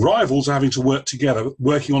 Rivals are having to work together,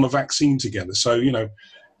 working on a vaccine together. So,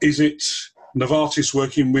 is it Novartis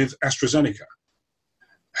working with AstraZeneca?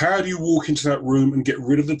 How do you walk into that room and get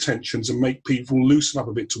rid of the tensions and make people loosen up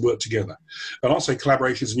a bit to work together? And I'll say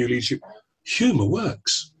collaboration is a new leadership. Humour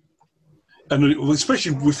works. And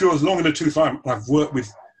especially if you're as long in the tooth, I've worked with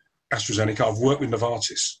AstraZeneca, I've worked with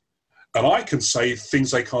Novartis. And I can say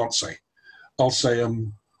things they can't say. I'll say,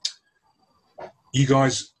 you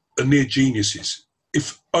guys are near geniuses.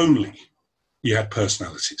 If only you had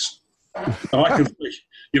personalities. And I can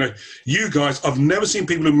say, you guys, I've never seen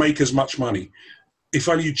people who make as much money. If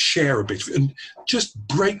only you'd share a bit and just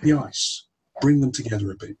break the ice, bring them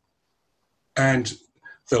together a bit. And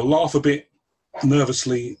they'll laugh a bit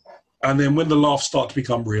nervously. And then when the laughs start to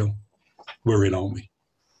become real, we're in, aren't we?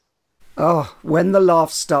 Oh, when the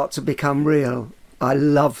laughs start to become real. I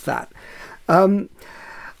love that.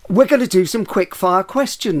 We're going to do some quick fire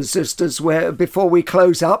questions, sisters, where before we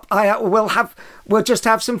close up, we'll just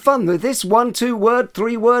have some fun with this. 1, 2 word,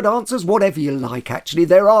 3 word answers, whatever you like, actually.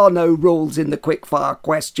 There are no rules in the quick fire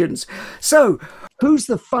questions. So, who's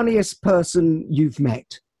the funniest person you've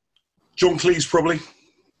met? John Cleese, probably.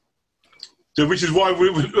 Which is why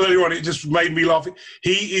earlier on it just made me laugh.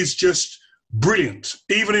 He is just brilliant.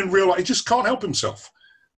 Even in real life, he just can't help himself.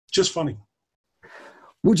 Just funny.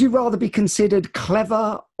 Would you rather be considered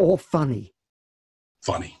clever or funny?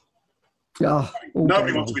 Funny. Oh,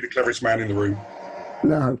 Nobody wants to be the cleverest man in the room.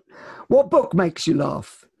 No. What book makes you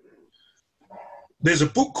laugh? There's a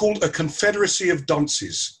book called A Confederacy of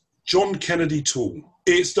Dunces, John Kennedy Toole.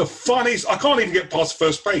 It's the funniest. I can't even get past the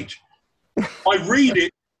first page. I read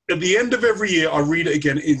it at the end of every year. I read it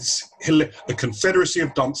again. It's A Confederacy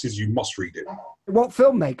of Dunces. You must read it. What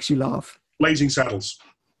film makes you laugh? Blazing Saddles.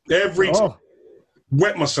 Every time.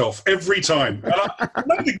 Wet myself every time.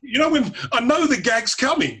 And when I know the gag's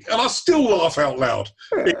coming, and I still laugh out loud.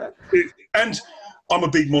 And I'm a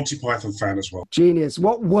big Monty Python fan as well. Genius.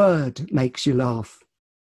 What word makes you laugh?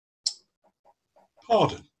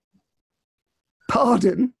 Pardon.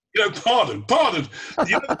 Pardon? Pardon.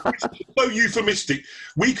 It's so euphemistic.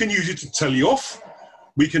 We can use it to tell you off.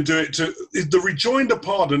 We can do it to... The rejoinder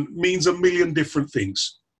pardon means a million different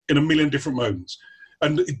things in a million different moments.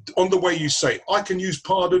 And on the way you say it, I can use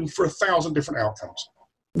pardon for 1,000 different outcomes.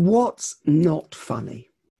 What's not funny?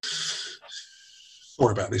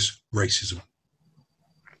 Sorry about this. Racism.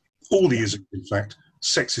 All the isms, in fact.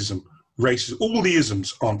 Sexism, racism. All the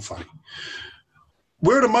isms aren't funny.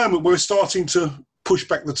 We're at a moment where we're starting to push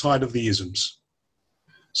back the tide of the isms.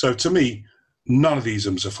 So to me, none of the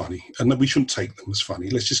isms are funny, and we shouldn't take them as funny.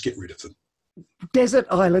 Let's just get rid of them. Desert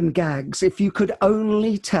island gags. If you could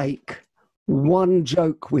only take one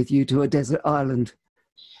joke with you to a desert island,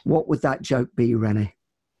 what would that joke be, René?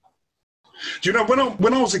 Do you know,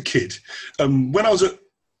 when I was a kid, when I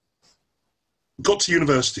got to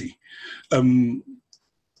university, the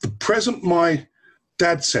present my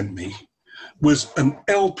dad sent me was an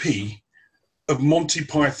LP of Monty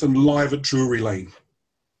Python live at Drury Lane.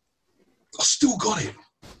 I still got it.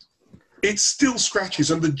 It still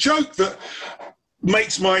scratches. And the joke that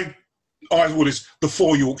makes my eyes water is the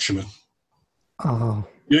Four Yorkshiremen. Oh,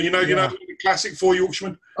 you know the classic Four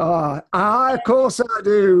Yorkshiremen? Of course I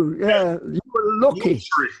do. Yeah, you were lucky.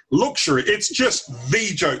 Luxury. It's just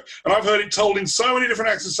the joke. And I've heard it told in so many different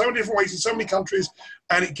accents, so many different ways, in so many countries,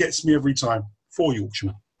 and it gets me every time. Four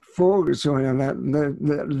Yorkshiremen.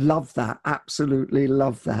 Love that. Absolutely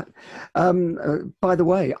love that. By the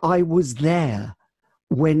way, I was there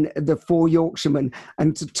when the Four Yorkshiremen,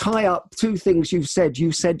 and to tie up two things you said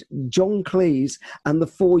John Cleese and the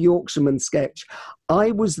Four Yorkshiremen sketch.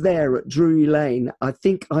 I was there at Drury Lane. I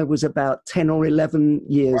think I was about 10 or 11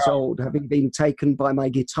 years old, having been taken by my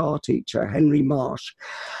guitar teacher, Henry Marsh.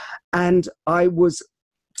 And I was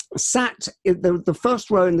sat in the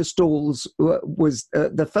first row in the stalls, was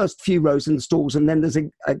the first few rows in the stalls, and then there's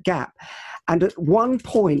a gap. And at one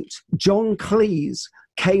point, John Cleese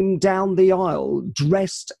came down the aisle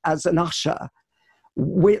dressed as an usher,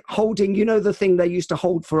 holding, the thing they used to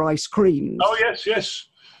hold for ice cream. Oh, yes.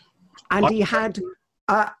 And he had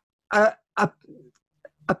a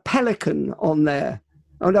pelican on there.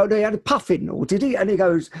 Oh, no, he had a puffin, or did he? And he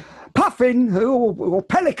goes, puffin, or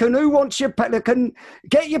pelican, who wants your pelican?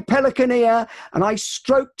 Get your pelican here. And I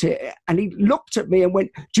stroked it, and he looked at me and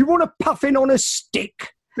went, do you want a puffin on a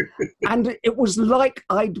stick? And it was like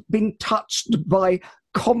I'd been touched by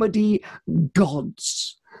comedy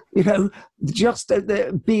gods, just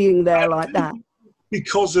being there like that.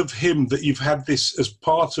 Because of him that you've had this as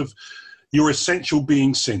part of your essential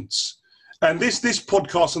being since. And this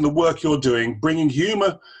podcast and the work you're doing, bringing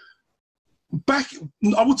humour back,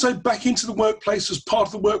 I would say back into the workplace as part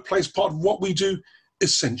of the workplace, part of what we do,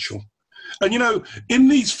 essential. And, in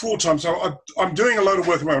these 4 times, I'm doing a load of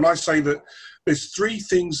work at the moment, and I say that there's 3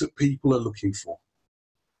 things that people are looking for.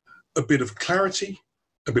 A bit of clarity,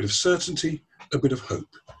 a bit of certainty, a bit of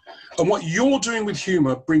hope. And what you're doing with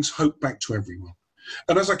humour brings hope back to everyone.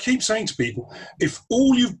 And as I keep saying to people, if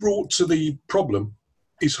all you've brought to the problem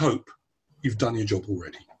is hope, you've done your job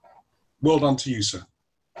already. Well done to you, sir.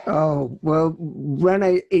 Oh, well,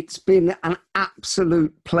 René, it's been an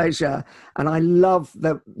absolute pleasure. And I love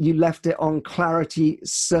that you left it on clarity,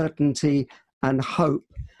 certainty, and hope.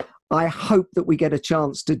 I hope that we get a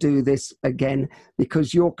chance to do this again,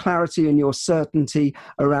 because your clarity and your certainty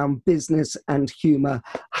around business and humour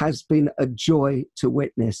has been a joy to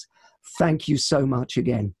witness. Thank you so much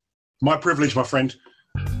again. My privilege, my friend.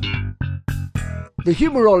 The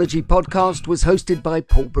Humourology podcast was hosted by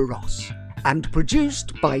Paul Barros and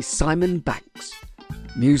produced by Simon Banks.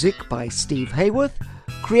 Music by Steve Hayworth,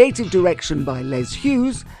 creative direction by Les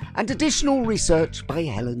Hughes, and additional research by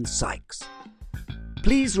Helen Sykes.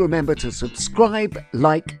 Please remember to subscribe,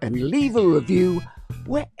 like, and leave a review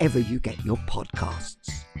wherever you get your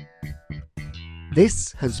podcasts.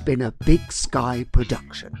 This has been a Big Sky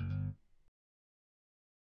production.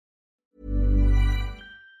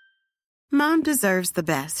 Mom deserves the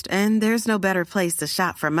best, and there's no better place to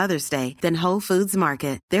shop for Mother's Day than Whole Foods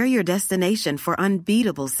Market. They're your destination for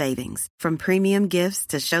unbeatable savings, from premium gifts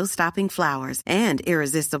to show-stopping flowers and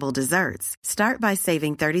irresistible desserts. Start by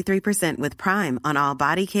saving 33% with Prime on all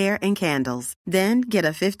body care and candles. Then get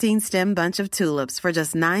a 15-stem bunch of tulips for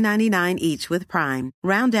just $9.99 each with Prime.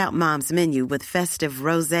 Round out Mom's menu with festive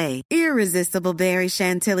rosé, irresistible berry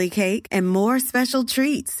chantilly cake, and more special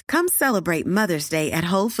treats. Come celebrate Mother's Day at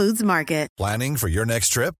Whole Foods Market. Planning for your next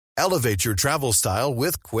trip? Elevate your travel style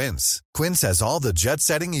with Quince. Quince has all the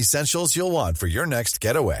jet-setting essentials you'll want for your next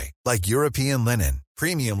getaway, like European linen,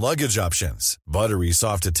 premium luggage options, buttery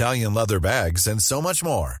soft Italian leather bags, and so much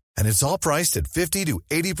more. And it's all priced at 50 to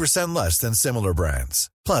 80% less than similar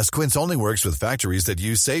brands. Plus, Quince only works with factories that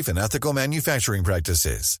use safe and ethical manufacturing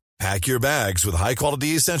practices. Pack your bags with high-quality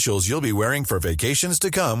essentials you'll be wearing for vacations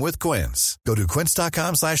to come with Quince. Go to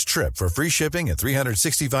quince.com/trip for free shipping and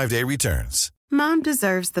 365-day returns. Mom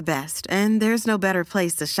deserves the best, and there's no better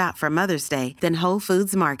place to shop for Mother's Day than Whole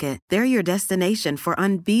Foods Market. They're your destination for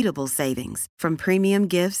unbeatable savings, from premium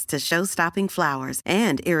gifts to show-stopping flowers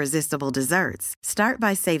and irresistible desserts. Start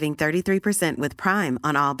by saving 33% with Prime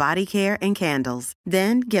on all body care and candles.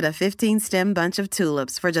 Then get a 15-stem bunch of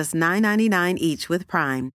tulips for just $9.99 each with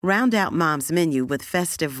Prime. Round out Mom's menu with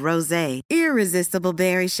festive rosé, irresistible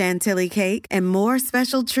berry chantilly cake, and more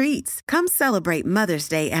special treats. Come celebrate Mother's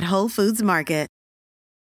Day at Whole Foods Market.